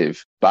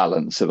negative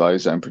balance of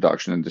ozone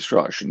production and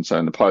destruction. So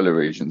in the polar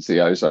regions, the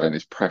ozone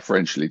is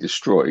preferentially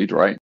destroyed,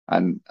 right?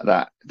 And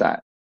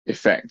that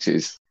effect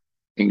is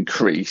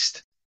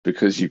increased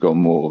because you've got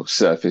more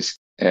surface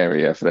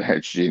area for the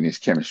heterogeneous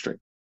chemistry.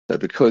 So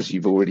because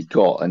you've already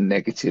got a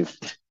negative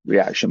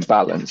reaction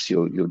balance,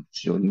 you're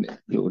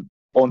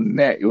on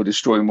net, you're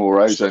destroying more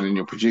ozone than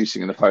you're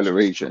producing in the polar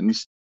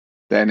regions.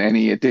 Then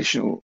any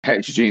additional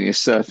heterogeneous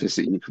surface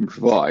that you can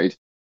provide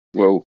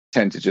will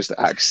tend to just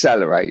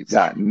accelerate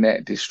that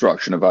net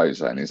destruction of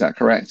ozone. Is that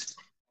correct?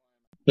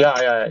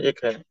 Yeah,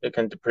 it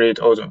can deplete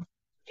ozone.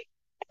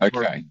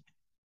 Okay,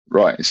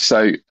 right.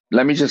 So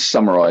let me just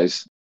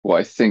summarize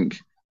what I think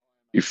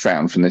you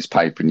found from this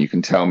paper, and you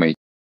can tell me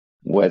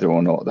whether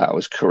or not that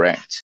was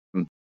correct.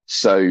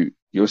 So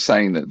you're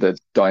saying that the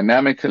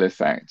dynamical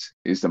effect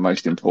is the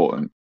most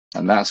important,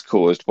 and that's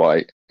caused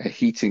by a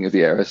heating of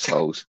the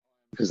aerosols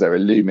because they're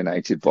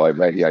illuminated by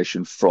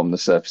radiation from the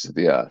surface of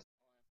the Earth.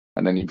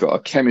 And then you've got a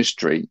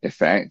chemistry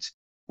effect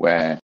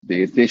where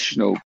the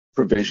additional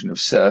provision of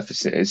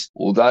surfaces,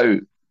 although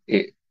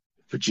it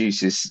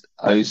produces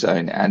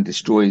ozone and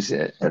destroys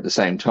it at the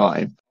same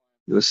time,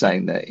 you're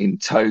saying that in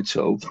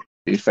total,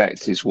 the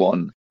effect is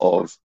one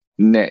of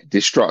net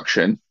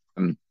destruction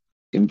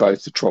in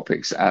both the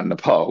tropics and the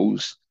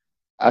poles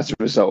as a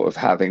result of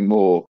having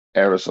more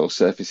aerosol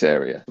surface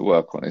area to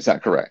work on. Is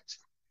that correct?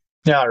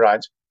 Yeah,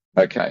 right.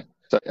 Okay.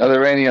 So are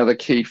there any other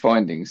key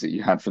findings that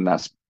you had from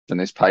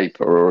this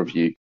paper, or have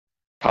you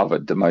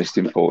covered the most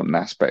important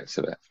aspects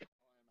of it?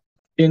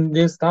 In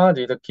this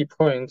study, the key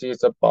point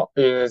is the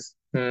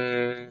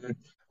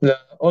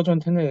ozone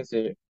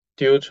tendency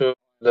due to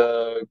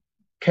the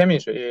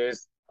chemistry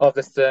is of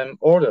the same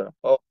order,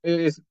 or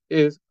is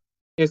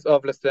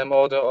of the same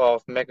order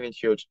of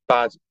magnitude,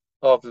 but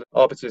of the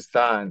opposite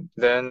sign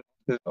than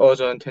the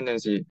ozone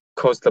tendency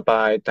caused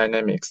by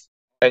dynamics,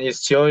 and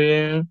it's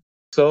showing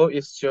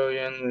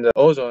the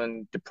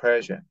ozone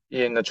depression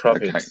in the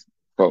tropics. Okay.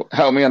 Well,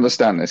 help me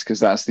understand this, because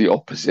that's the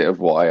opposite of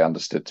what I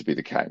understood to be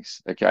the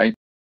case. Okay.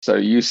 So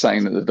you're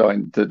saying that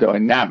the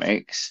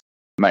dynamics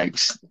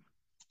makes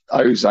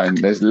ozone,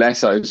 there's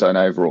less ozone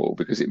overall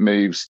because it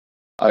moves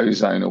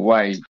ozone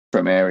away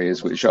from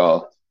areas which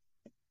are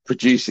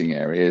producing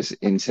areas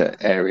into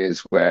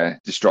areas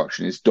where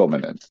destruction is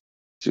dominant.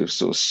 So you're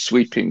sort of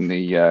sweeping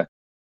the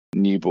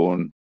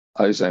newborn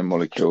ozone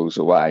molecules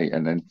away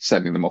and then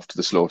sending them off to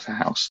the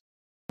slaughterhouse,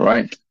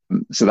 right?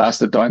 So that's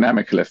the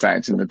dynamical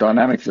effect, and the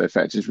dynamical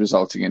effect is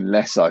resulting in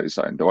less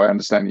ozone. Do I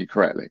understand you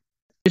correctly?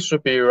 It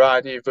should be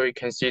right if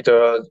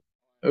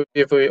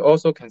we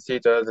also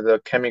consider the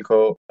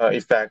chemical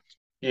effect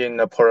in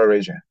the polar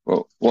region.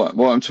 Well, what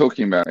I'm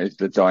talking about is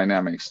the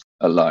dynamics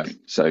alone.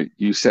 So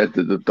you said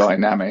that the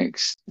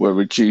dynamics were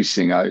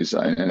reducing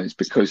ozone, and it's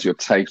because you're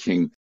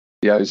taking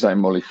the ozone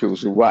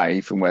molecules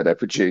away from where they're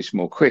produced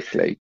more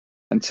quickly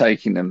and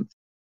taking them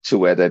to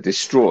where they're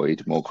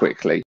destroyed more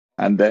quickly.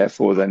 And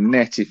therefore, the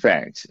net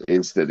effect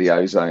is that the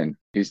ozone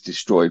is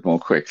destroyed more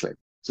quickly.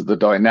 So the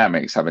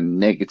dynamics have a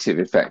negative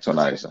effect on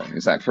ozone.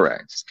 Is that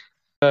correct?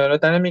 The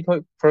dynamic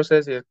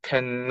process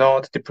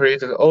cannot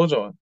deplete the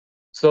ozone.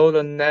 So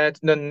the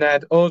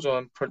net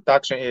ozone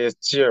production is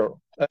zero.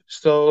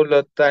 So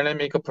the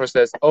dynamic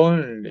process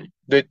only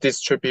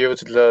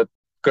redistributes the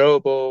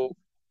global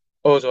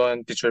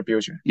ozone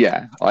distribution.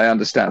 Yeah, I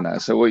understand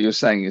that. So what you're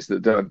saying is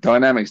that the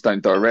dynamics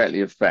don't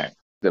directly affect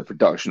the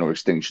production or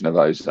extinction of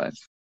ozone.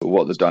 But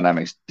what the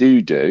dynamics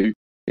do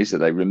is that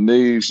they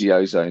remove the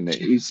ozone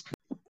that is.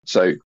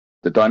 So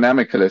the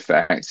dynamical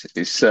effect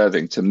is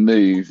serving to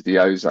move the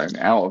ozone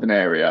out of an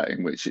area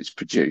in which it's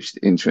produced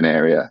into an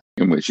area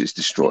in which it's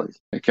destroyed.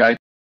 Okay.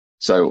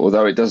 So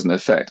although it doesn't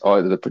affect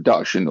either the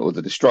production or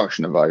the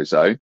destruction of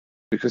ozone,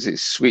 because it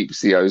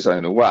sweeps the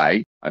ozone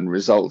away and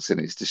results in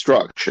its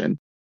destruction,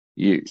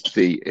 if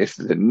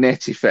the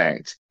net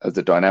effect of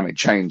the dynamic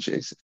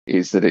changes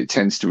is that it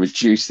tends to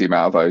reduce the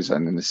amount of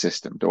ozone in the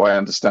system. Do I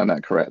understand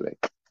that correctly?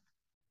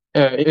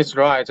 It's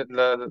right.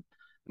 The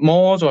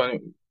more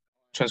ozone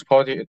is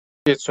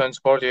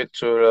transported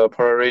to the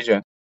polar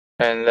region,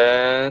 and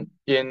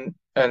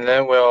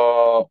then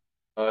will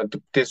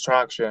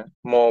destruction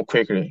more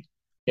quickly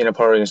in the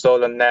polar region. So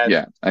the net.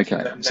 Yeah.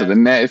 Okay. So the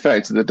net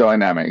effect of the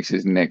dynamics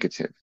is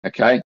negative.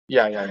 Okay.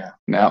 Yeah.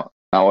 Now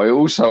I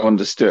also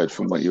understood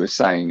from what you were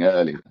saying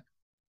earlier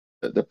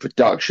that the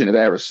production of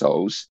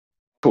aerosols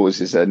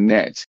causes a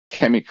net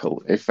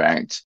chemical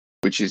effect,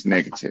 which is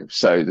negative.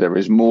 So there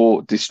is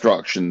more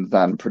destruction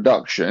than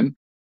production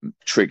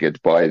triggered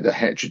by the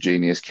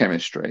heterogeneous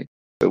chemistry.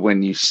 But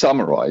when you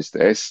summarize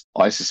this,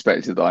 I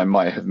suspected that I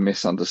might have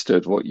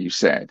misunderstood what you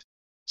said.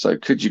 So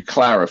could you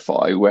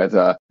clarify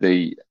whether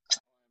the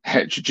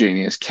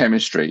heterogeneous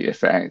chemistry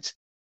effect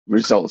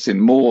results in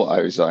more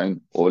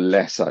ozone or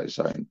less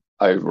ozone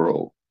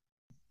overall?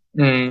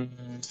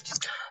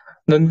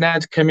 The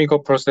net chemical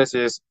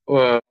processes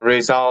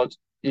result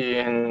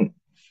in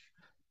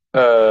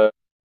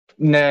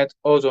net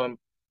ozone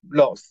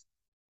loss.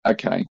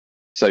 Okay,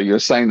 so you're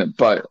saying that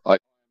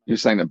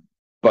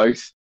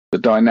both the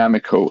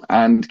dynamical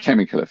and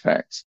chemical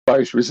effects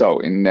both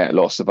result in net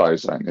loss of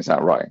ozone. Is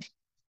that right?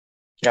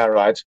 Yeah,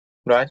 right.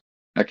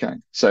 Okay,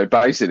 so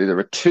basically there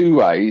are two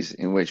ways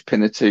in which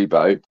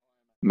Pinatubo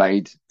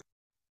made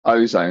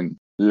ozone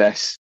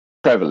less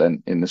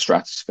prevalent in the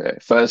stratosphere.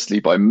 Firstly,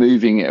 by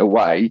moving it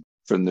away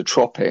from the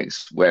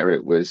tropics where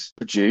it was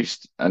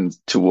produced and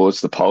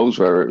towards the poles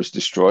where it was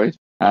destroyed.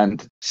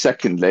 And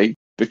secondly,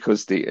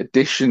 because the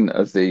addition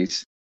of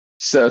these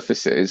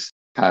surfaces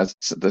has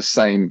the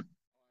same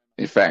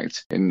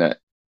effect in that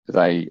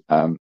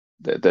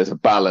there's a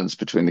balance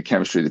between the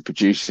chemistry that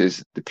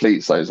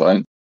depletes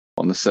ozone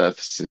on the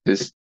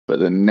surfaces, but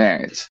the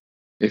net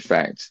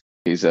effect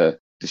is a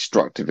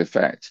destructive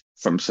effect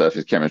from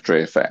surface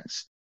chemistry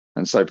effects.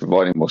 And so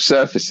providing more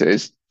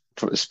surfaces,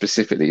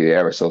 specifically the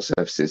aerosol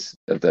surfaces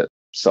of the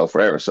sulfur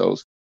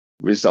aerosols,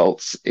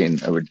 results in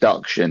a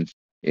reduction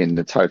in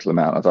the total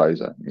amount of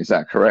ozone. Is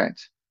that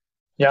correct?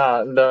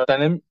 Yeah,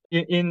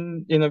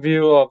 in the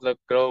view of the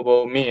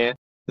global mean,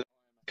 the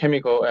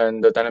chemical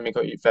and the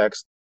dynamical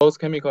effects, both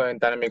chemical and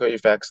dynamical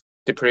effects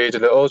deplete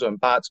the ozone.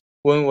 But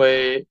when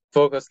we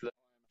focus the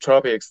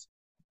tropics,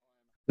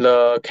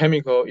 the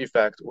chemical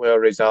effect will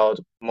result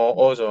more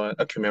ozone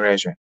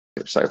accumulation.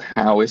 So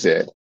how is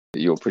it that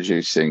you're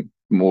producing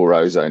more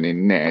ozone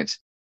in net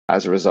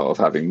as a result of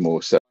having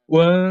more surface?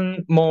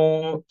 When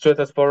more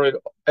stratospheric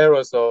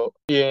aerosol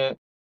in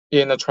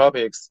the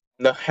tropics,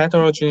 the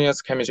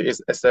heterogeneous chemistry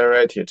is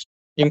accelerated,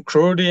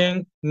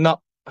 including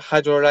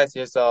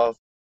hydrolysis of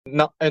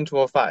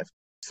N2O5.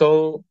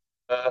 So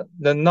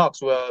the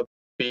NOx will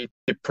be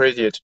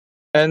depleted,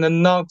 and the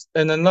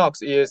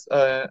NOx is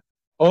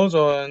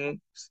ozone,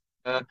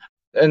 and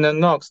the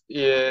NOx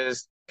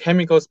is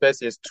chemical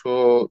species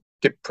to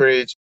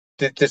deplete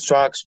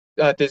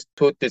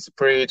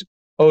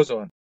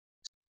ozone.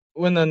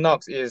 When the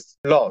NOx is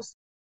lost,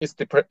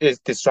 is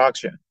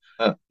destruction.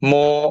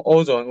 More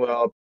ozone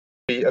will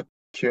be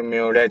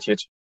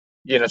accumulated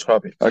in the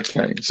tropics.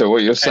 Okay, so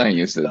what you're saying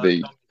is that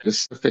the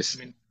surface.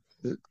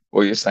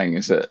 What you're saying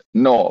is that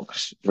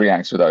NOx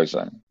reacts with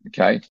ozone.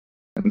 Okay,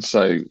 and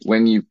so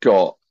when you've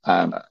got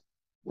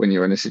when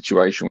you're in a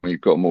situation where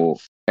you've got more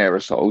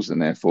aerosols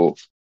and therefore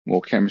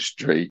more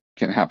chemistry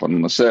can happen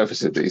on the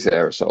surface of these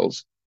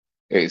aerosols,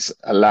 it's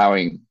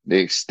allowing the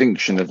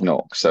extinction of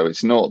NOx. So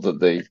it's not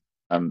that the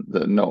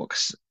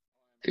NOx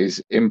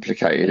is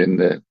implicated in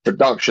the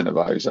production of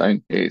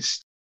ozone.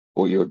 It's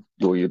all you're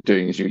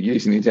doing is you're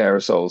using these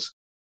aerosols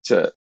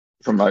to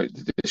promote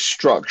the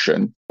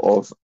destruction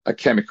of a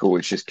chemical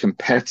which is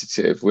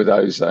competitive with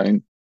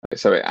ozone.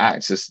 So it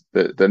acts as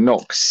the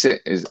NOx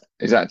is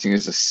acting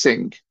as a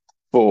sink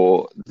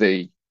for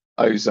the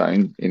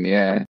ozone in the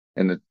air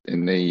in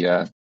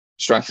the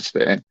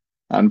stratosphere,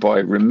 and by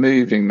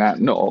removing that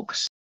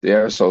NOx, the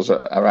aerosols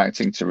are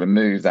acting to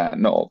remove that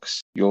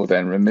NOx. You're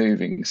then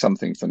removing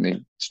something from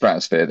the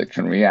stratosphere that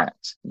can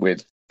react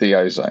with the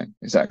ozone.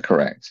 Is that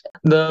correct?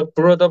 The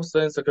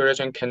broad-depth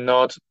circulation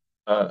cannot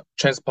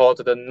transport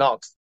the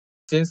NOx,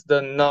 since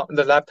the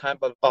lifetime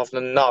of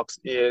the NOx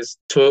is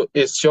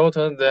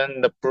shorter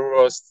than the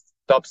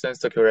broad-depth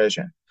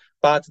circulation.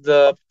 But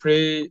the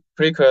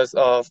precursor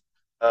of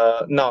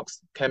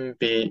NOx can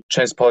be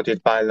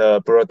transported by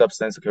the broad-depth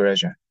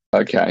circulation.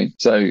 Okay,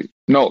 so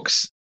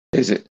NOx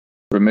is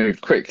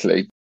removed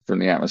quickly from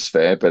the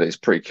atmosphere, but its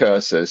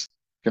precursors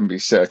can be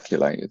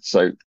circulated.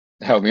 So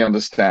help me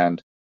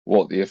understand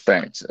what the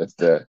effect of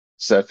the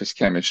surface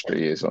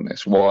chemistry is on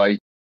this. Why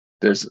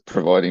does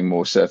providing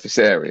more surface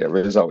area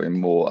result in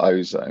more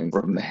ozone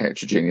from the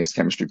heterogeneous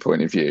chemistry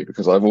point of view?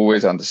 Because I've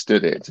always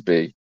understood it to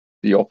be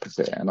the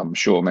opposite, and I'm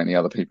sure many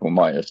other people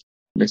might have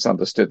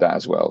misunderstood that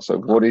as well. So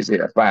what is it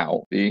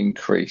about the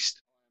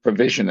increased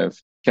provision of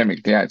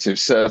chemically active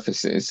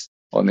surfaces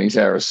on these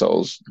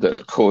aerosols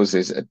that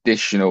causes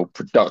additional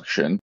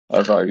production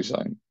of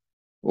ozone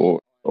or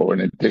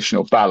an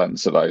additional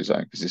balance of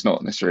ozone? Because it's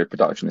not necessarily a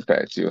production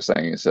effect. You're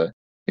saying it's a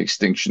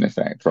extinction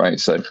effect, right?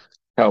 So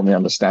help me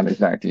understand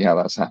exactly how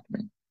that's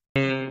happening.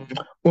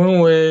 When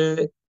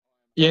we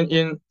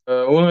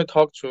when we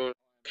talk to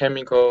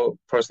chemical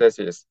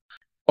processes,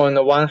 on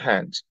the one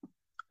hand,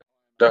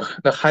 the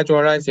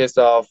hydrolysis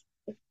of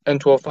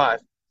N2O5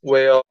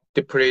 will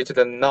deplete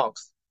the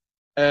NOx,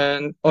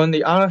 and on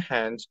the other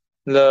hand,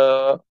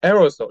 the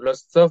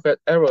surface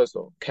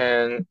aerosol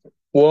can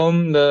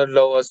warm the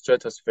lower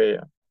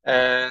stratosphere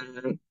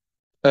and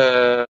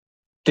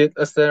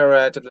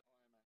accelerate the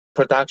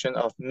production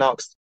of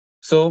NOx.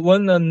 So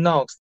when the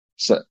NOx...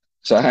 So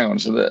hang on,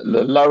 so the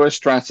lower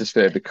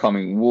stratosphere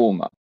becoming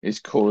warmer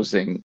is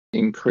causing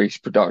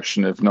increased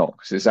production of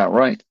NOx, is that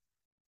right?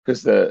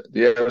 Because the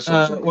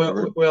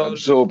aerosols are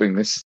absorbing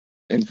this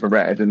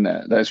infrared and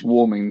that's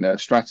warming the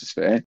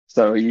stratosphere.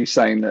 So are you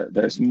saying that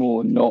there's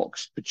more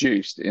NOx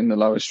produced in the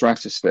lower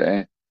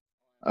stratosphere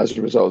as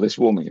a result of this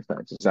warming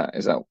effect? Is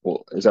that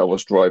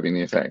what's driving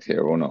the effect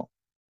here or not?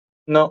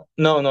 No.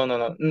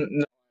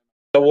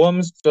 The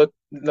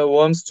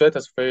warm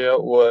stratosphere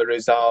will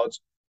result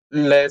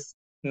less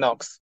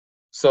NOx.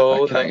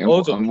 So okay, the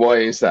ozone. And why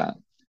is that?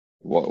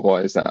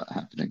 Why is that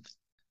happening?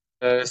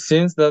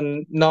 Since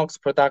the NOx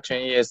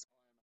production is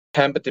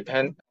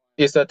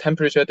a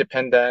temperature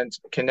dependent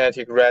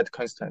kinetic rate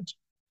constant.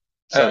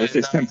 So if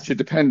it's temperature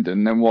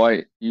dependent, then why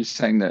are you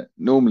saying that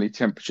normally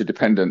temperature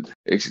dependent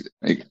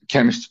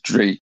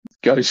chemistry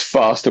goes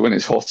faster when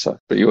it's hotter,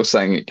 but you're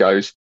saying it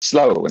goes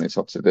slower when it's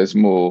hotter? There's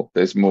more.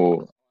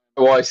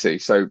 Oh, I see.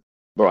 So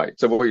right.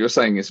 So what you're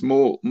saying is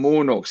more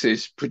NOx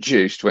is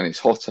produced when it's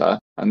hotter,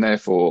 and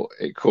therefore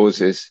it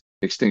causes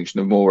extinction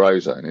of more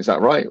ozone. Is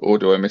that right, or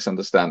do I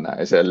misunderstand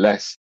that? Is there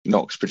less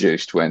NOx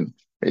produced when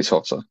it's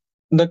hotter?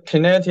 The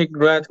kinetic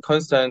rate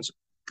constant,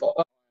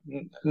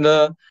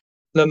 the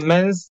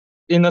main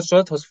in the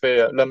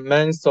stratosphere, the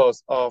main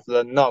source of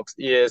the NOx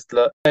is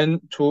the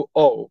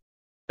N2O,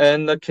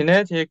 and the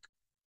kinetic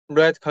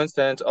rate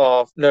constant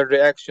of the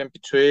reaction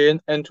between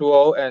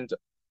N2O and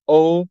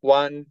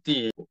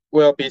O1D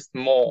will be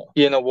small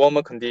in a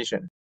warmer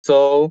condition.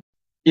 So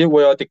it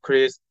will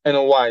decrease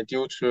NY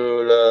due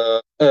to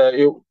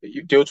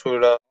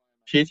the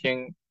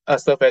heating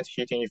surface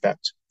heating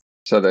effect.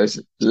 So there's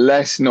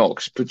less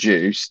NOx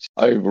produced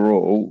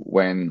overall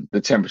when the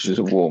temperatures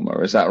are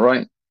warmer. Is that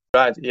right?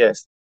 Right.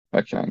 Yes.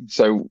 Okay.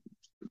 So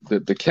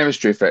the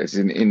chemistry effect is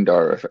an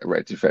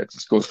indirect effect.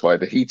 It's caused by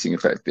the heating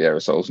effect of the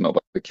aerosols, not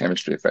by the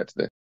chemistry effect of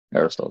the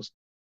aerosols.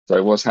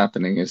 So what's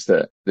happening is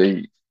that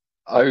the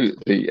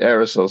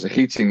aerosols are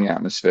heating the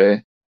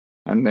atmosphere,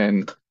 and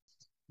then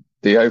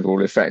the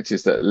overall effect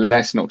is that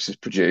less NOx is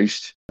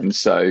produced, and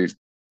so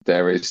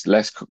there is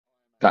less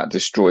that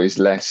destroys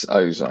less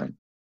ozone.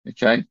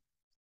 Okay.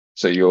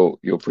 So you're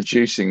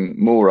producing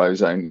more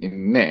ozone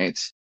in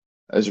net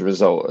as a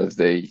result of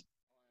the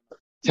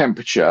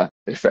temperature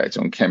effect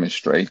on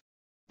chemistry,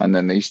 and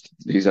then these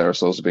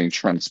aerosols are being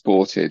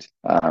transported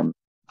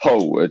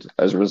poleward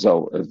as a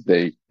result of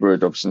the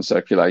Breuer-Dobson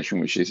circulation,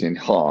 which is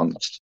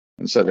enhanced.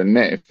 And so the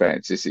net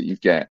effect is that you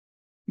get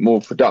more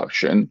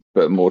production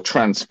but more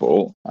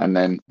transport, and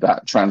then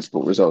that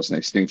transport results in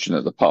extinction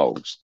at the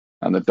poles,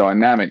 and the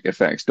dynamic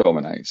effects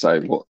dominate. So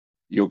what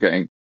you're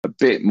getting a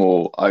bit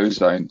more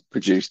ozone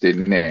produced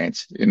in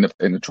net in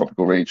the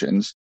tropical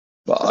regions,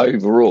 but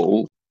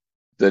overall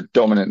the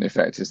dominant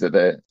effect is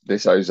that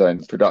this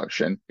ozone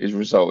production is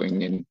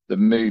resulting in the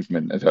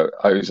movement of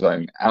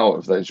ozone out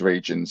of those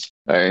regions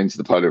into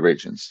the polar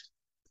regions.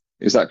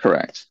 Is that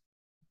correct?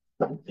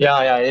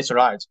 Yeah, it's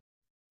right.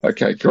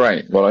 Okay,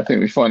 great. Well, I think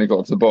we finally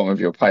got to the bottom of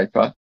your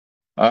paper.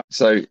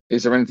 So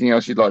is there anything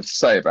else you'd like to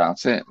say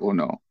about it or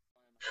not?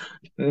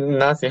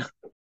 Nothing.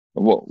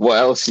 What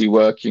else are you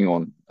working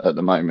on at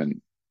the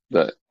moment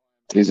that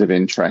is of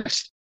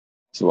interest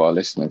to our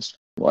listeners?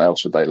 What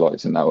else would they like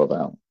to know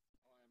about?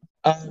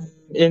 I'm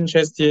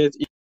interested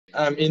in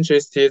the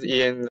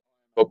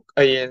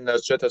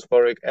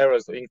stratospheric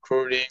areas,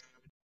 including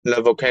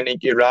the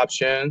volcanic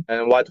eruption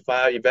and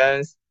wildfire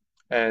events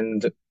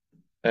and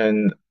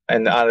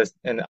other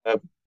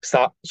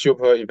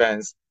super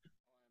events.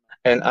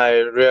 And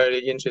I'm really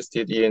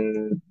interested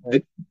in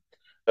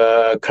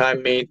the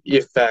climate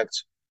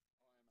effect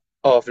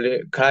of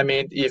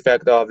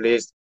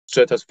these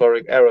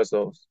stratospheric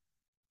aerosols.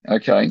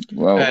 Okay,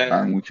 well,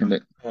 we can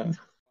look.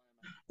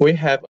 We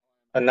have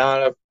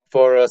another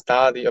for a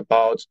study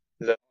about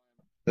the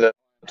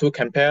to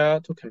compare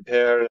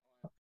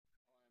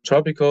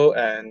tropical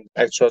and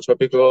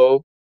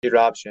extratropical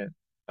eruption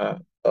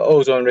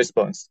ozone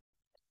response.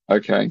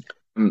 Okay,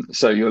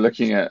 so you're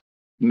looking at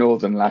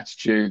northern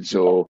latitudes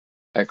or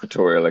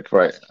equatorial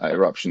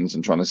eruptions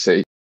and trying to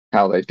see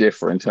how they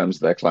differ in terms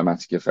of their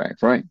climatic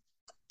effect, right?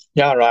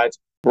 Yeah, right.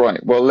 Right.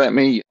 Well, let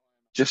me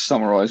just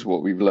summarize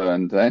what we've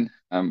learned then.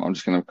 I'm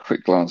just going to have a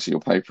quick glance at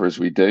your paper as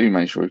we do,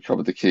 make sure we've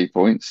covered the key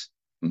points.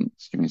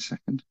 Just give me a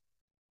second.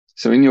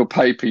 So in your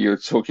paper, you're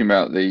talking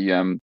about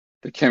the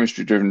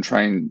chemistry-driven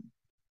train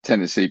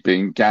tendency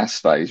being gas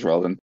phase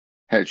rather than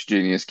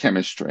heterogeneous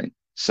chemistry.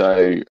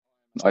 So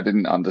I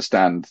didn't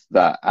understand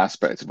that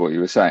aspect of what you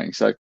were saying.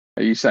 So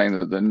are you saying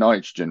that the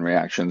nitrogen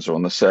reactions are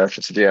on the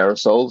surface of the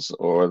aerosols,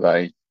 or are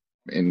they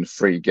in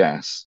free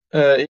gas?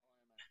 It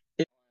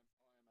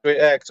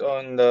reacts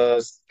on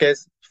the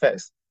gas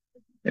phase.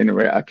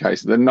 Okay,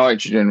 so the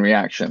nitrogen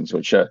reactions,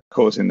 which are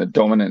causing the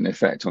dominant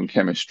effect on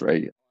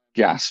chemistry,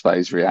 gas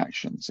phase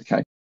reactions.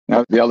 Okay.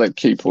 Now, the other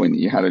key point that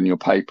you had in your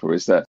paper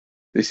is that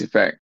this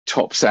effect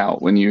tops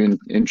out when you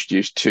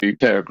introduce 2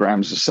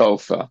 teragrams of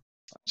sulfur.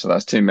 So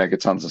that's 2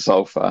 megatons of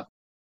sulfur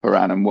per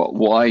annum.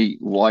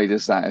 Why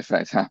does that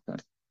effect happen?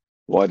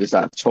 Why does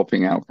that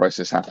topping out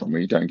process happen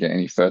where you don't get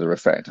any further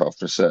effect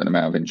after a certain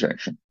amount of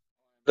injection?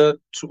 The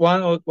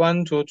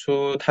 1 to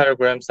 2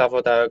 teragram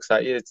sulfur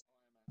dioxide is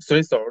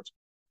threshold.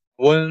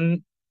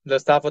 When the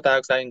sulfur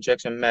dioxide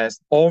injection mass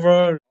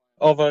over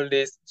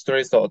this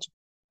threshold,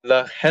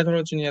 the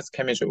heterogeneous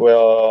chemistry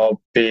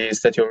will be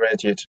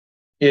saturated.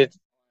 It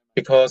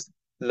because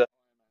the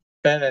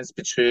balance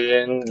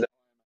between the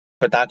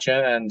production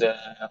and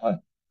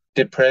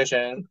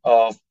depression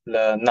of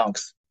the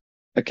NOx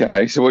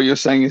Okay, so what you're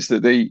saying is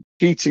that the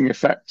heating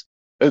effect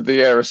of the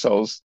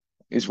aerosols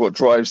is what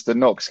drives the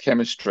NOx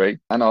chemistry,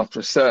 and after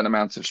a certain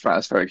amount of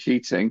stratospheric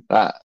heating,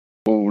 that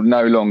will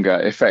no longer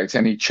affect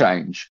any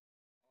change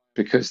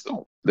because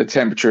the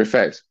temperature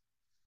effect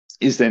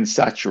is then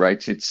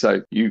saturated,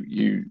 so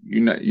you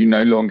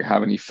no longer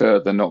have any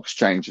further NOx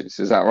changes.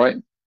 Is that right?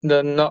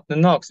 The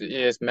NOx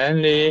is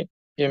mainly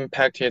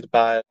impacted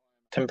by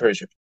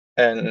temperature,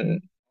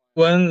 and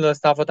when the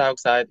sulfur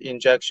dioxide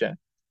injection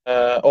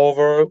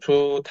over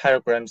 2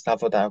 teragram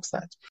sulfur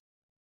dioxide.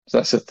 So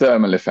that's a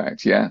thermal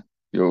effect, yeah.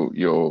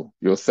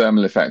 Your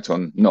thermal effect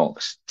on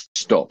NOx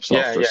stops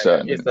after a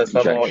certain it's a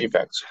thermal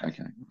effect.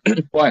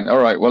 Okay, fine.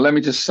 All right. Well, let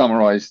me just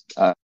summarize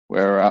where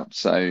we're at.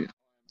 So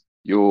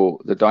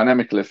the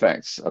dynamical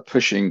effects are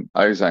pushing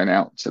ozone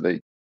out to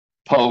the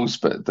poles,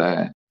 but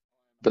the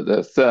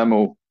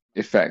thermal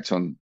effect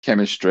on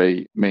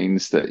chemistry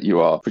means that you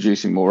are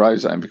producing more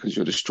ozone because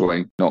you're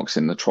destroying NOx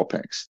in the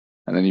tropics.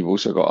 And then you've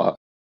also got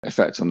an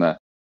effect on the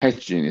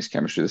heterogeneous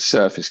chemistry, the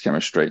surface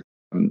chemistry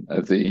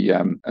of the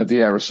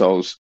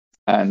aerosols,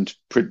 and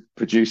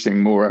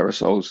producing more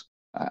aerosols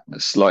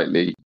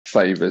slightly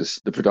favors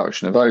the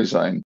production of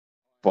ozone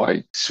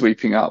by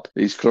sweeping up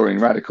these chlorine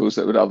radicals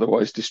that would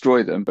otherwise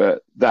destroy them.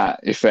 But that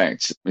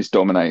effect is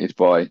dominated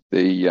by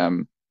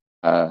the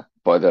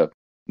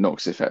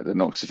NOx effect. The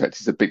NOx effect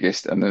is the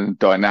biggest, and the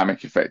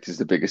dynamic effect is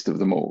the biggest of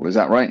them all. Is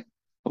that right?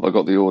 Have I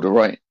got the order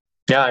right?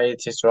 Yeah,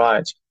 it is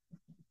right.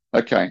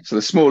 Okay, so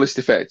the smallest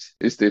effect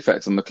is the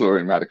effect on the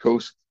chlorine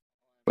radicals,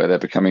 where they're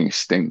becoming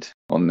extinct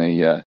on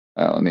the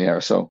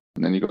aerosol,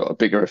 and then you've got a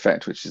bigger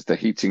effect, which is the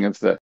heating of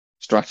the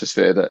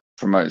stratosphere that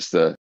promotes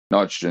the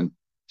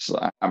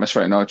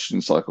atmospheric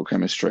nitrogen cycle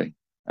chemistry,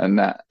 and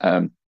that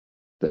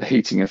the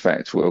heating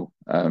effect will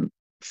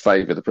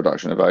favor the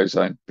production of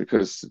ozone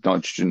because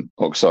nitrogen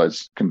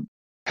oxides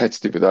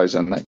competitive with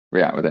ozone, they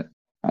react with it.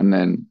 And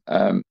then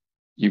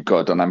you've got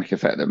a dynamic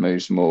effect that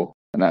moves more,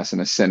 and that's an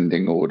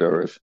ascending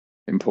order of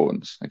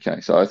importance.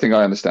 Okay, so I think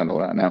I understand all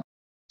that now.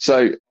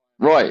 So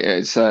right,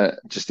 it's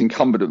just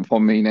incumbent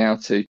upon me now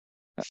to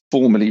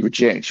formally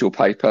reject your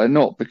paper,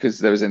 not because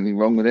there was anything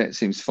wrong with it. It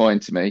seems fine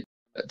to me.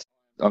 But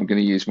I'm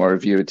going to use my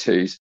reviewer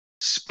two's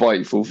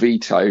spiteful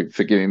veto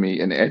for giving me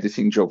an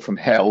editing job from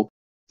hell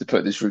to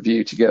put this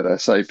review together.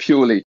 So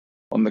purely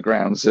on the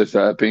grounds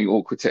of being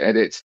awkward to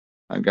edit,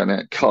 I'm going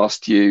to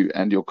cast you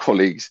and your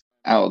colleagues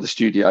out of the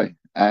studio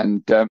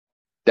and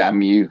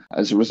damn you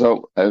as a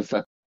result of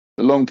the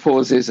long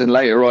pauses and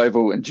late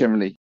arrival and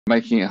generally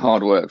making it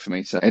hard work for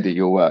me to edit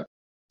your work.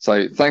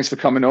 So thanks for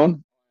coming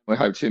on. We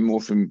hope to hear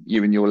more from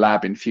you in your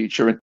lab in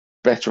future and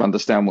better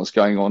understand what's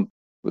going on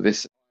with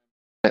this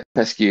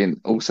pesky and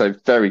also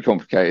very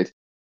complicated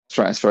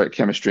stratospheric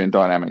chemistry and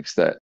dynamics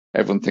that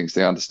everyone thinks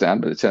they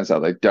understand, but it turns out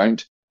they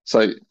don't.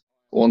 So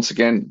once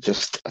again,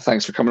 just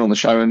thanks for coming on the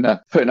show and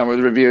putting up with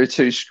the reviewer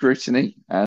 2 scrutiny.